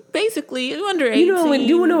 basically under 18.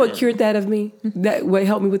 You know what cured that of me? That what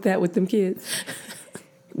helped me with that with them kids?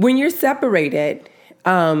 When you're separated,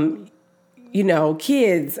 you know,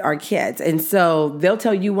 kids are kids. And so they'll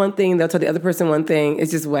tell you one thing, they'll tell the other person one thing.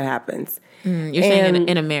 It's just what happens. You're saying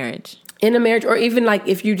in a marriage. In a marriage, or even like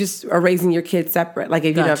if you just are raising your kids separate. Like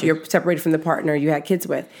if, if you're separated from the partner you had kids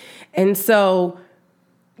with. And so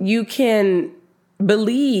you can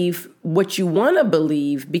believe what you want to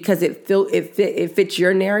believe because it fits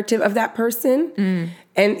your narrative of that person.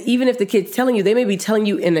 And even if the kid's telling you, they may be telling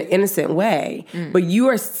you in an innocent way, but you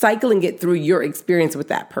are cycling it through your experience with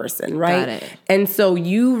that person, right? Got it. And so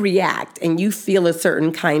you react and you feel a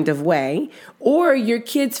certain kind of way, or your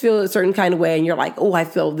kids feel a certain kind of way and you're like, oh, I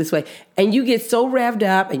feel this way. And you get so revved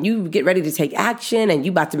up and you get ready to take action and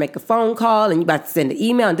you about to make a phone call and you about to send an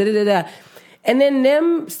email and da-da-da-da. And then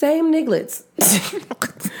them same nigglets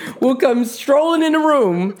will come strolling in the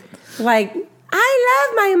room like, I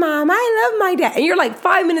love my mom. I love my dad. And you're like,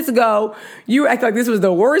 5 minutes ago, you act like this was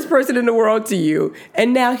the worst person in the world to you.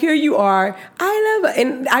 And now here you are. I love it.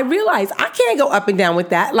 And I realized I can't go up and down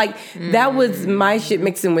with that. Like, that was my shit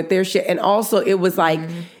mixing with their shit. And also, it was like,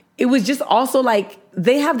 it was just also like,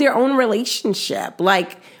 they have their own relationship.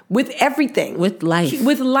 Like, with everything. With life.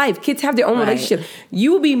 With life. Kids have their own relationship.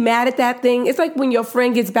 You will be mad at that thing. It's like when your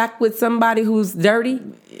friend gets back with somebody who's dirty,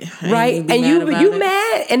 right? And you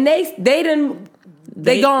mad, and they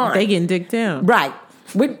gone. They getting dicked down. Right.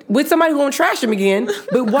 With somebody who gonna trash them again,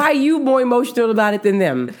 but why are you more emotional about it than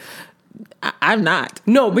them? I'm not.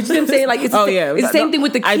 No, but you know what I'm saying? Like, it's the same thing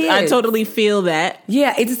with the kids. I totally feel that.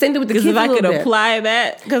 Yeah, it's the same thing with the kids. Because if I could apply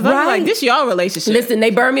that, because I'm like, this y'all relationship. Listen, they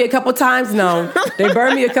burned me a couple times. No, they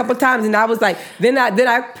burned me a couple times, and I was like, then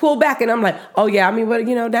I pull back, and I'm like, oh yeah, I mean, but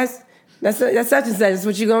you know, that's such and such. That's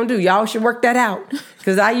what you gonna do. Y'all should work that out.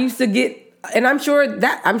 Because I used to get. And I'm sure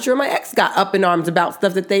my ex got up in arms about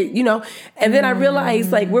stuff that they, you know, and then I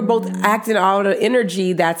realized like we're both acting out of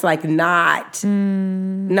energy that's like not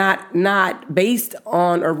based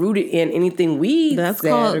on or rooted in anything we that's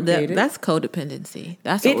codependency.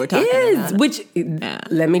 That's what we're talking about. Which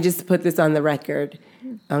let me just put this on the record.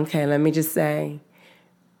 Okay, let me just say,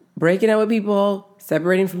 breaking up with people,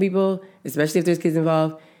 separating from people, especially if there's kids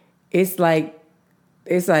involved, it's like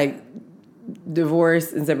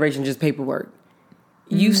divorce and separation, just paperwork.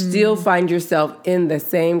 You still find yourself in the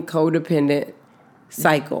same codependent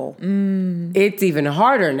cycle. It's even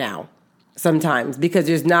harder now sometimes because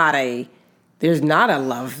there's not a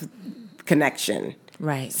love connection.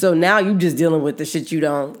 Right. So now you just dealing with the shit you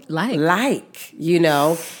don't like, you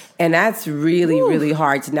know? And that's really, really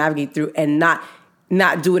hard to navigate through and not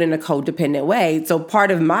do it in a codependent way. So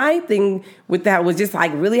part of my thing with that was just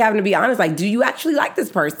like really having to be honest, like, do you actually like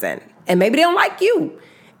this person? And maybe they don't like you.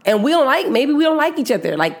 And maybe we don't like each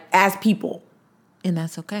other, like as people. And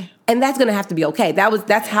that's okay. And that's gonna have to be okay.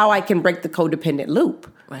 That's how I can break the codependent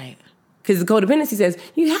loop. Right. Because the codependency says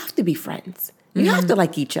you have to be friends. You have to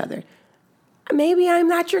like each other. maybe I'm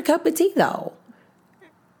not your cup of tea, though.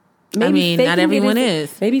 Maybe not everyone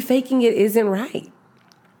is. Maybe faking it isn't right.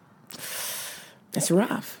 It's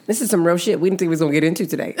rough. This is some real shit we didn't think we was going to get into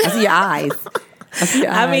today. I see your eyes.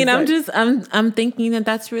 I'm thinking that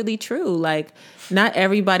that's really true. Like, not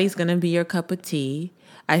everybody's going to be your cup of tea.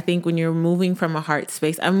 I think when you're moving from a heart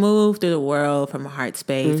space, I moved through the world from a heart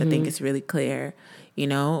space. I think it's really clear,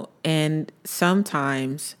 and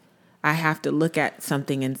sometimes I have to look at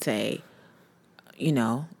something and say,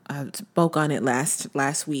 I spoke on it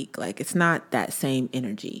last week. Like, it's not that same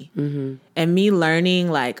energy. And me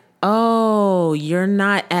learning, like, oh, you're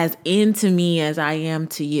not as into me as I am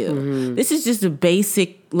to you. This is just a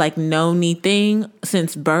basic, like, no-me thing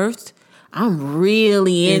since birth. I'm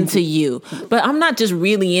really into you. But I'm not just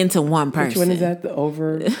really into one person. Which one is that? The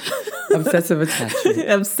obsessive attachment.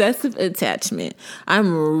 Obsessive attachment.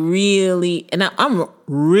 I'm really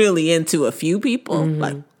into a few people,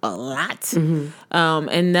 like a lot.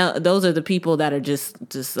 And those are the people that are just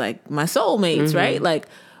like my soulmates, right? Like,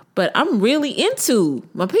 but I'm really into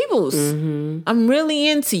my peoples. I'm really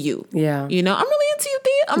into you. Yeah. I'm really into you,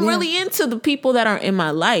 Thea. I'm really into the people that are in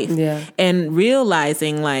my life. Yeah. And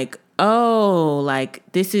realizing, like, oh, like,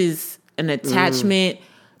 this is an attachment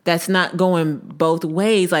that's not going both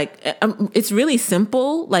ways. Like, it's really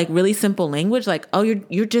simple, like really simple language. Like, oh,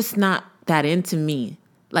 you're just not that into me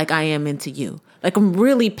like I am into you. Like, I'm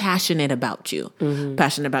really passionate about you,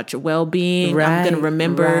 passionate about your well-being. Right, I'm going to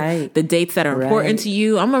remember the dates that are important to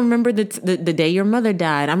you. I'm going to remember the day your mother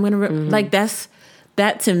died. I'm going to, like,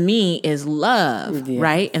 that to me is love,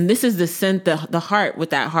 right? And this is the heart with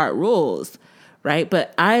that heart rules, right?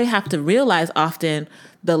 But I have to realize often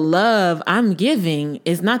the love I'm giving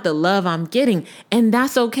is not the love I'm getting. And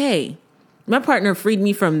that's okay. My partner freed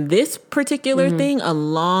me from this particular thing a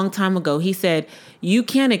long time ago. He said, you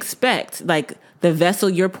can't expect, like, the vessel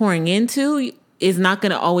you're pouring into is not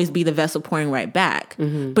going to always be the vessel pouring right back,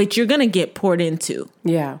 but you're going to get poured into.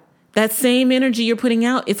 Yeah. That same energy you're putting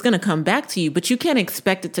out, it's going to come back to you, but you can't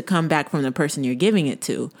expect it to come back from the person you're giving it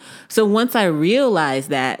to. So once I realized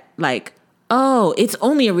that, like, oh, it's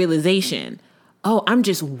only a realization. Oh, I'm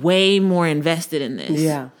just way more invested in this.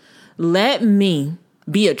 Yeah. Let me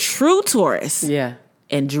be a true Taurus. Yeah.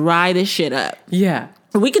 And dry this shit up. Yeah.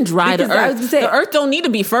 We can dry the earth. The earth don't need to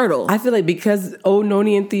be fertile. I feel like because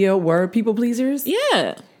Noni and Theo were people pleasers.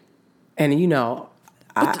 Yeah. And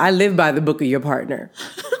I live by the book of your partner.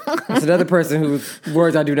 It's another person whose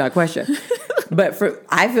words I do not question. But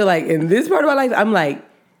I feel like in this part of my life, I'm like,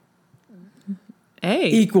 hey,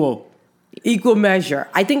 equal measure.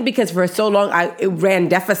 I think because for so long it ran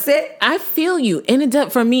deficit. I feel you. And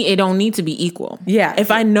for me, it don't need to be equal. Yeah. If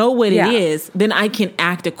I know what it is, then I can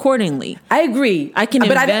act accordingly. I agree. I can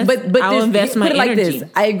invest. I'll invest my energy. Like this.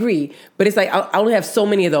 I agree. But it's like I only have so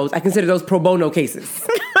many of those. I consider those pro bono cases.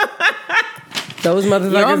 Those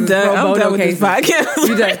motherfuckers. I'm done with this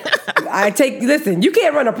podcast. Listen, you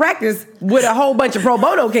can't run a practice with a whole bunch of pro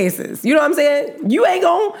bono cases. You know what I'm saying? You ain't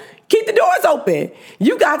gonna keep the doors open.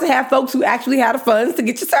 You got to have folks who actually have the funds to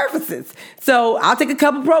get your services. So I'll take a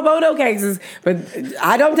couple pro bono cases, but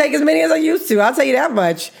I don't take as many as I used to. I'll tell you that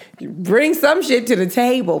much. Bring some shit to the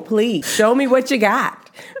table, please. Show me what you got.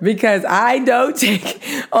 Because I don't take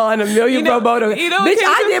on a million pro bono. Bitch,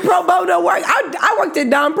 I did pro bono work. I worked at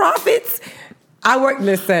nonprofits.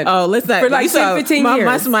 Listen. Oh, listen. For like 15 years.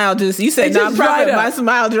 My smile you said nonprofit, my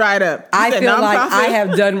smile dried up. I feel like I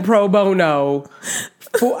have done pro bono.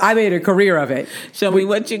 I made a career of it. Show me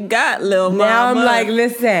what you got, little mama. Now I'm like,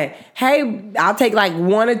 listen, hey, I'll take like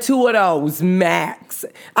one or two of those max.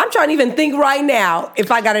 I'm trying to even think right now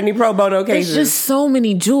if I got any pro bono cases. There's just so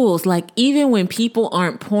many jewels. Like, even when people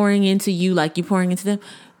aren't pouring into you like you're pouring into them,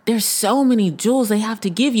 there's so many jewels they have to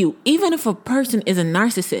give you. Even if a person is a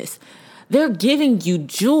narcissist, they're giving you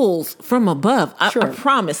jewels from above. Sure. I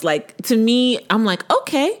promise. Like, to me, I'm like,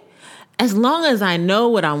 okay, as long as I know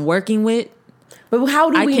what I'm working with, but how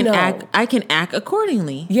do we know? I can act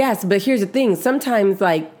accordingly. Yes, but here's the thing. Sometimes,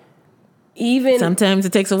 sometimes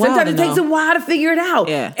it takes a while. Sometimes it takes a while to figure it out.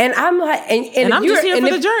 Yeah. And I'm like, and I'm just here for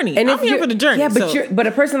the journey. I'm here for the journey. Yeah, but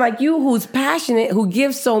a person like you who's passionate, who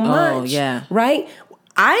gives so much. Oh, yeah. Right?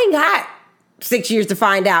 I ain't got 6 years to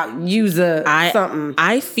find out something.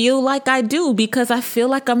 I feel like I do because I feel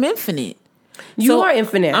like I'm infinite. You are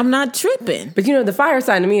infinite. I'm not tripping. But the fire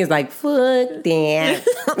sign to me is like, fuck that.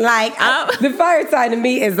 The fire sign to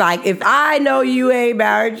me is like, if I know you ain't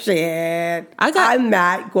about shit, I'm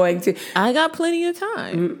not going to. I got plenty of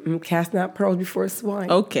time. Cast not pearls before swine.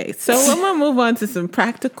 Okay, so I'm going to move on to some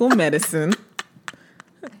practical medicine.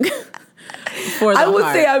 I would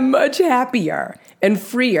say I'm much happier and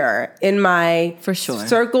freer in my For sure.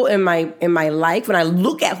 circle, in my life. When I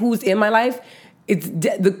look at who's in my life,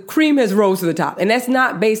 the cream has rose to the top, and that's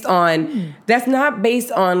not based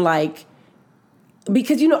on like,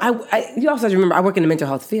 because you also have to remember I work in the mental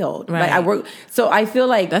health field. Right. Like I work, so I feel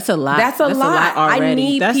like That's a lot. That's a lot. already. I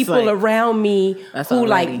need That's people like- around me That's who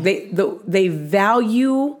already. like they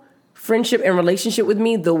value friendship and relationship with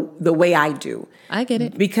me the way I do. I get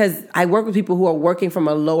it. Because I work with people who are working from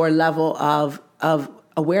a lower level of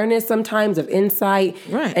awareness, sometimes of insight,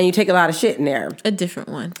 Right. And you take a lot of shit in there. A different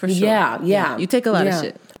one, for sure. Yeah. You take a lot of Yeah.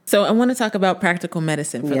 shit. So I want to talk about practical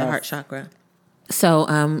medicine for the Yes. heart chakra.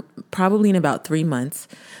 So probably in about 3 months,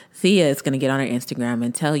 Thea is going to get on her Instagram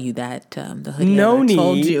and tell you that the hoodie No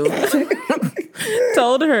told need. you,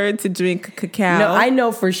 told her to drink cacao. No, I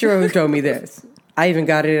know for sure who told me this. I even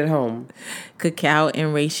got it at home. Cacao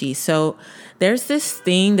and reishi. So there's this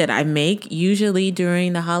thing that I make usually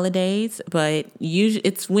during the holidays, but usually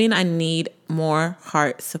it's when I need more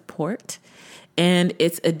heart support. And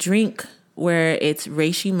it's a drink where it's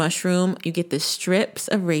reishi mushroom. You get the strips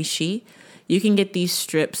of reishi. You can get these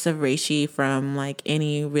strips of reishi from like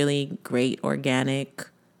any really great organic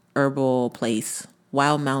herbal place.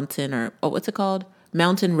 Wild Mountain, or what's it called?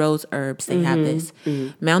 Mountain Rose Herbs. They have this.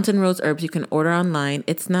 Mountain Rose Herbs you can order online.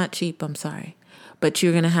 It's not cheap, I'm sorry. But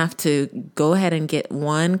you're going to have to go ahead and get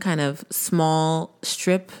one kind of small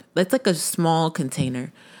strip. It's like a small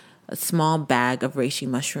container, a small bag of reishi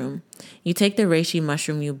mushroom. You take the reishi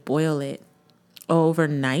mushroom, you boil it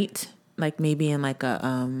overnight, like maybe in like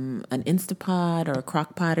an Instapot or a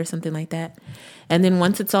crock pot or something like that. And then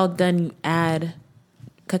once it's all done, you add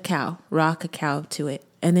cacao, raw cacao to it.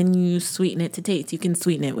 And then you sweeten it to taste. You can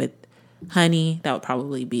sweeten it with honey. That would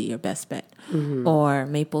probably be your best bet. Or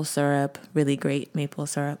maple syrup, really great maple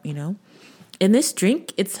syrup, In this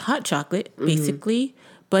drink, it's hot chocolate, basically.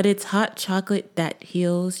 But it's hot chocolate that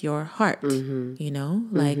heals your heart,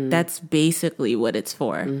 Like that's basically what it's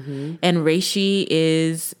for. And reishi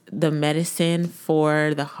is the medicine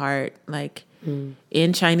for the heart. Like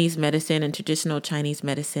in Chinese medicine and traditional Chinese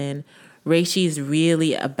medicine, reishi is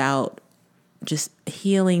really about just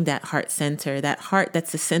healing that heart center, that heart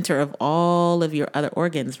that's the center of all of your other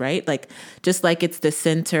organs, right? Like, just like it's the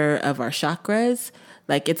center of our chakras,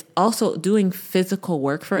 like it's also doing physical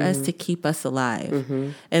work for us to keep us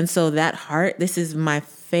alive. And so that heart, this is my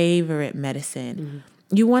favorite medicine.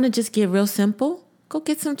 You want to just get real simple? Go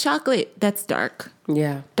get some chocolate that's dark.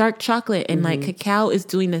 Yeah. Dark chocolate. And like cacao is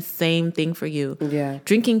doing the same thing for you. Yeah.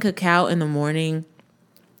 Drinking cacao in the morning,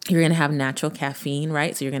 you're going to have natural caffeine,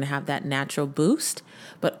 right? So you're going to have that natural boost,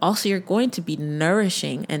 but also you're going to be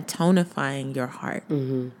nourishing and tonifying your heart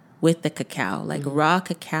with the cacao. Like raw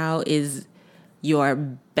cacao is your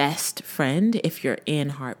best friend if you're in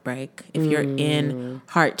heartbreak, if you're in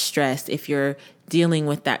heart stress, if you're dealing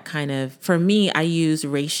with that kind of, for me, I use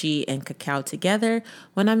reishi and cacao together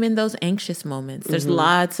when I'm in those anxious moments. There's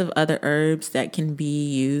lots of other herbs that can be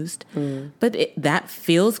used, but that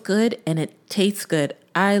feels good and it tastes good.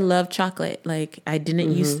 I love chocolate. Like I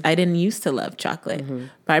didn't used to love chocolate,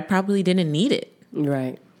 but I probably didn't need it.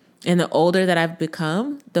 Right. And the older that I've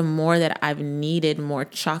become, the more that I've needed more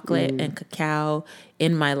chocolate and cacao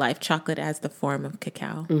in my life. Chocolate as the form of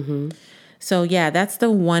cacao. So yeah, that's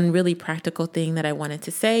the one really practical thing that I wanted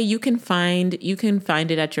to say. You can find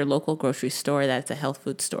it at your local grocery store. That's a health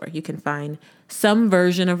food store. You can find some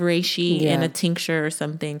version of reishi in a tincture or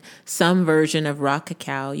something, some version of raw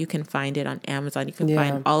cacao. You can find it on Amazon. You can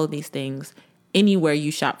find all of these things anywhere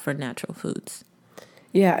you shop for natural foods.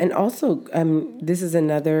 Yeah, and also this is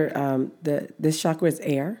another, this chakra is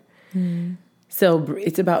air. So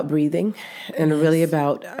it's about breathing and really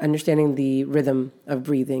about understanding the rhythm of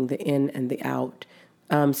breathing, the in and the out.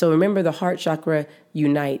 So remember, the heart chakra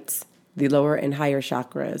unites the lower and higher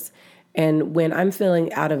chakras. And when I'm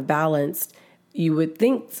feeling out of balance, you would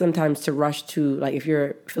think sometimes to rush to, like if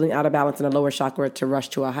you're feeling out of balance in a lower chakra, to rush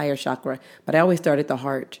to a higher chakra. But I always start at the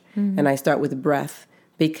heart, and I start with breath,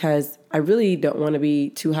 because I really don't want to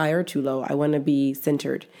be too high or too low. I want to be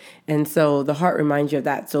centered. And so the heart reminds you of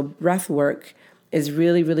that. So breath work is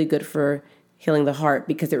really, really good for healing the heart,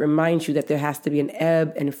 because it reminds you that there has to be an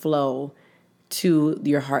ebb and flow to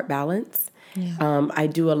your heart balance. Yeah. I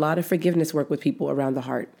do a lot of forgiveness work with people around the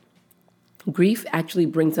heart. Grief actually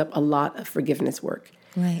brings up a lot of forgiveness work.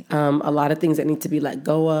 Right. A lot of things that need to be let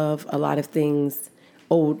go of, a lot of things,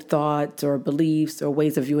 old thoughts or beliefs or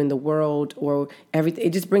ways of viewing the world or everything.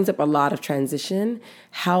 It just brings up a lot of transition.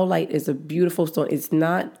 Howlite is a beautiful stone. It's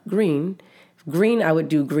not green. Green, I would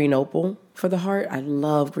do green opal for the heart. I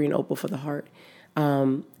love green opal for the heart.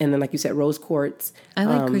 And then, like you said, rose quartz. I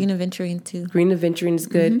like green aventurine too. Green aventurine is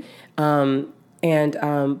good.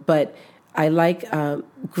 But I like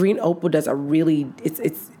green opal does a really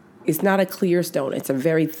it's not a clear stone. It's a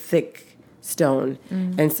very thick stone,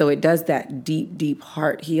 and so it does that deep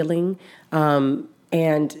heart healing.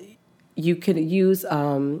 And you could use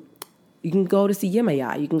you can go to see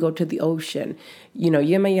Yemaya. You can go to the ocean.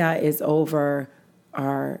 Yemaya is over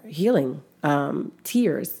our healing.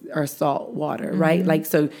 Tears are salt water, right? Like,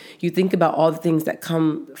 so you think about all the things that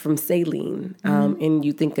come from saline, and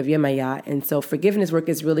you think of Yemaya. And so forgiveness work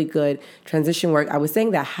is really good. Transition work. I was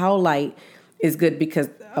saying that Howlite is good because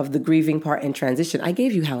of the grieving part and transition. I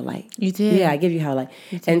gave you Howlite. You did? Yeah, I gave you Howlite.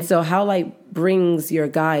 And so Howlite brings your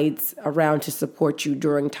guides around to support you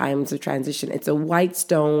during times of transition. It's a white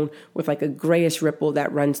stone with like a grayish ripple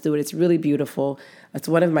that runs through it. It's really beautiful. It's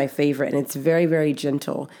one of my favorite, and it's very, very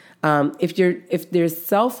gentle. If there's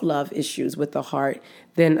self-love issues with the heart,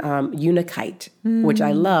 then Unakite, which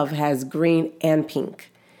I love, has green and pink.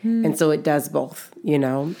 And so it does both,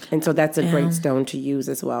 and so that's a great stone to use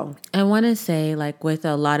as well. I want to say, like, with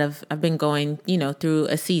a lot of, I've been going, through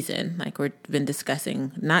a season, like we've been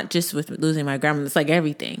discussing, not just with losing my grandma, it's like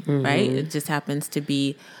everything, right? It just happens to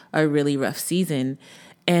be a really rough season.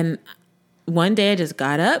 And one day I just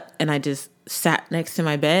got up and I just sat next to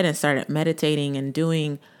my bed and started meditating and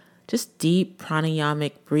doing just deep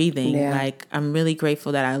pranayamic breathing. Yeah. Like, I'm really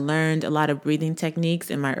grateful that I learned a lot of breathing techniques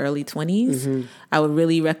in my early 20s. I would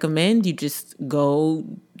really recommend you just Google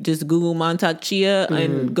Montauk Chia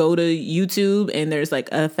and go to YouTube, and there's like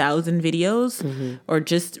 1,000 videos, or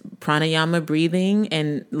just pranayama breathing,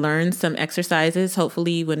 and learn some exercises.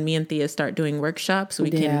 Hopefully when me and Thea start doing workshops,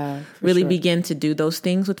 we can really begin to do those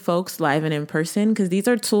things with folks live and in person, because these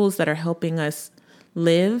are tools that are helping us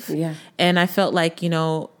live. Yeah. And I felt like,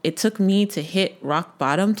 it took me to hit rock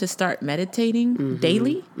bottom to start meditating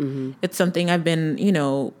daily. It's something I've been,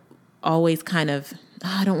 always kind of,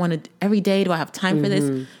 I don't want to, every day, do I have time for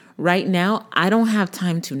this? Right now, I don't have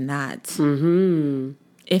time to not.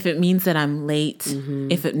 If it means that I'm late,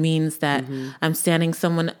 if it means that I'm standing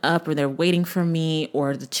someone up, or they're waiting for me,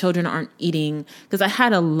 or the children aren't eating. Because I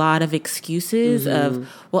had a lot of excuses of,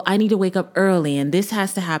 well, I need to wake up early, and this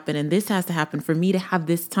has to happen, and this has to happen for me to have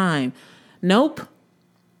this time. Nope.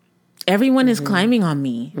 Everyone is climbing on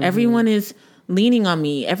me. Everyone is leaning on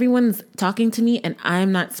me. Everyone's talking to me, and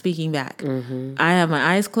I'm not speaking back. I have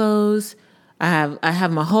my eyes closed. I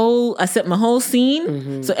set my whole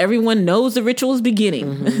scene, so everyone knows the ritual is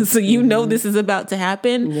beginning. So this is about to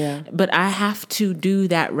happen. Yeah. But I have to do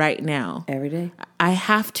that right now. Every day. I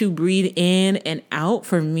have to breathe in and out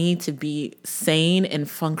for me to be sane and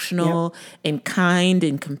functional and kind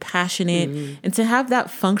and compassionate. And to have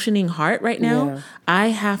that functioning heart right now, I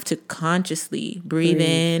have to consciously breathe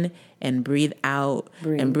in and breathe out,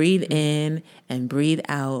 and breathe in and breathe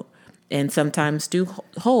out. And sometimes do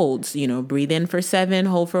holds, breathe in for 7,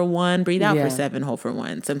 hold for 1, breathe out for 7, hold for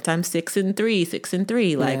 1. Sometimes 6 and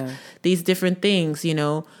 3, like these different things,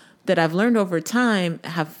 that I've learned over time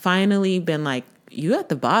have finally been like, you at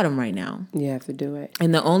the bottom right now. You have to do it.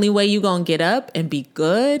 And the only way you're going to get up and be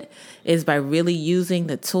good is by really using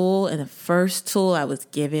the tool. And the first tool I was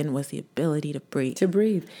given was the ability to breathe. To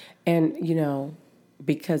breathe. And,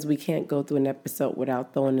 because we can't go through an episode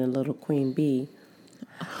without throwing in a little Queen Bee.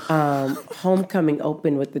 Homecoming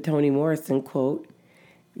opened with the Toni Morrison quote,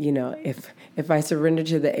 if I surrender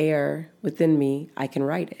to the air within me, I can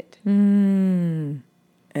write it. And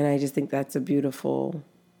I just think that's a beautiful,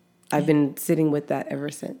 I've been sitting with that ever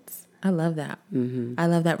since. I love that. I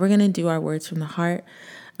love that. We're going to do our words from the heart.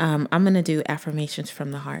 I'm going to do affirmations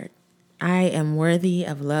from the heart. I am worthy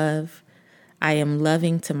of love. I am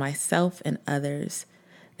loving to myself and others.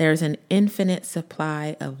 There's an infinite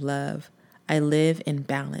supply of love. I live in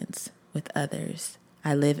balance with others.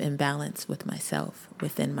 I live in balance with myself,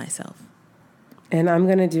 within myself. And I'm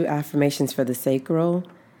going to do affirmations for the sacral.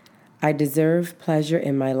 I deserve pleasure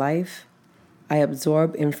in my life. I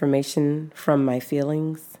absorb information from my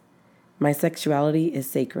feelings. My sexuality is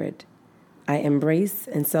sacred. I embrace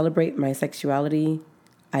and celebrate my sexuality.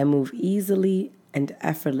 I move easily and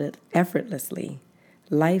effortlessly.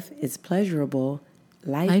 Life is pleasurable.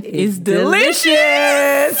 Life is delicious.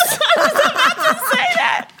 I was about to say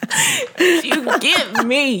that. You get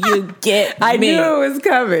me. I knew it was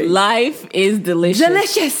coming. Life is delicious.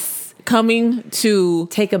 Delicious. Coming to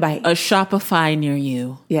take a bite. A Shopify near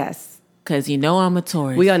you. Yes. Because I'm a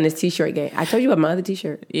tourist. We on this t-shirt game. I told you about my other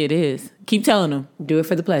t-shirt. It is. Keep telling them. Do it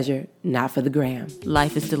for the pleasure, not for the gram.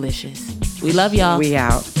 Life is delicious. We love y'all. We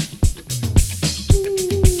out.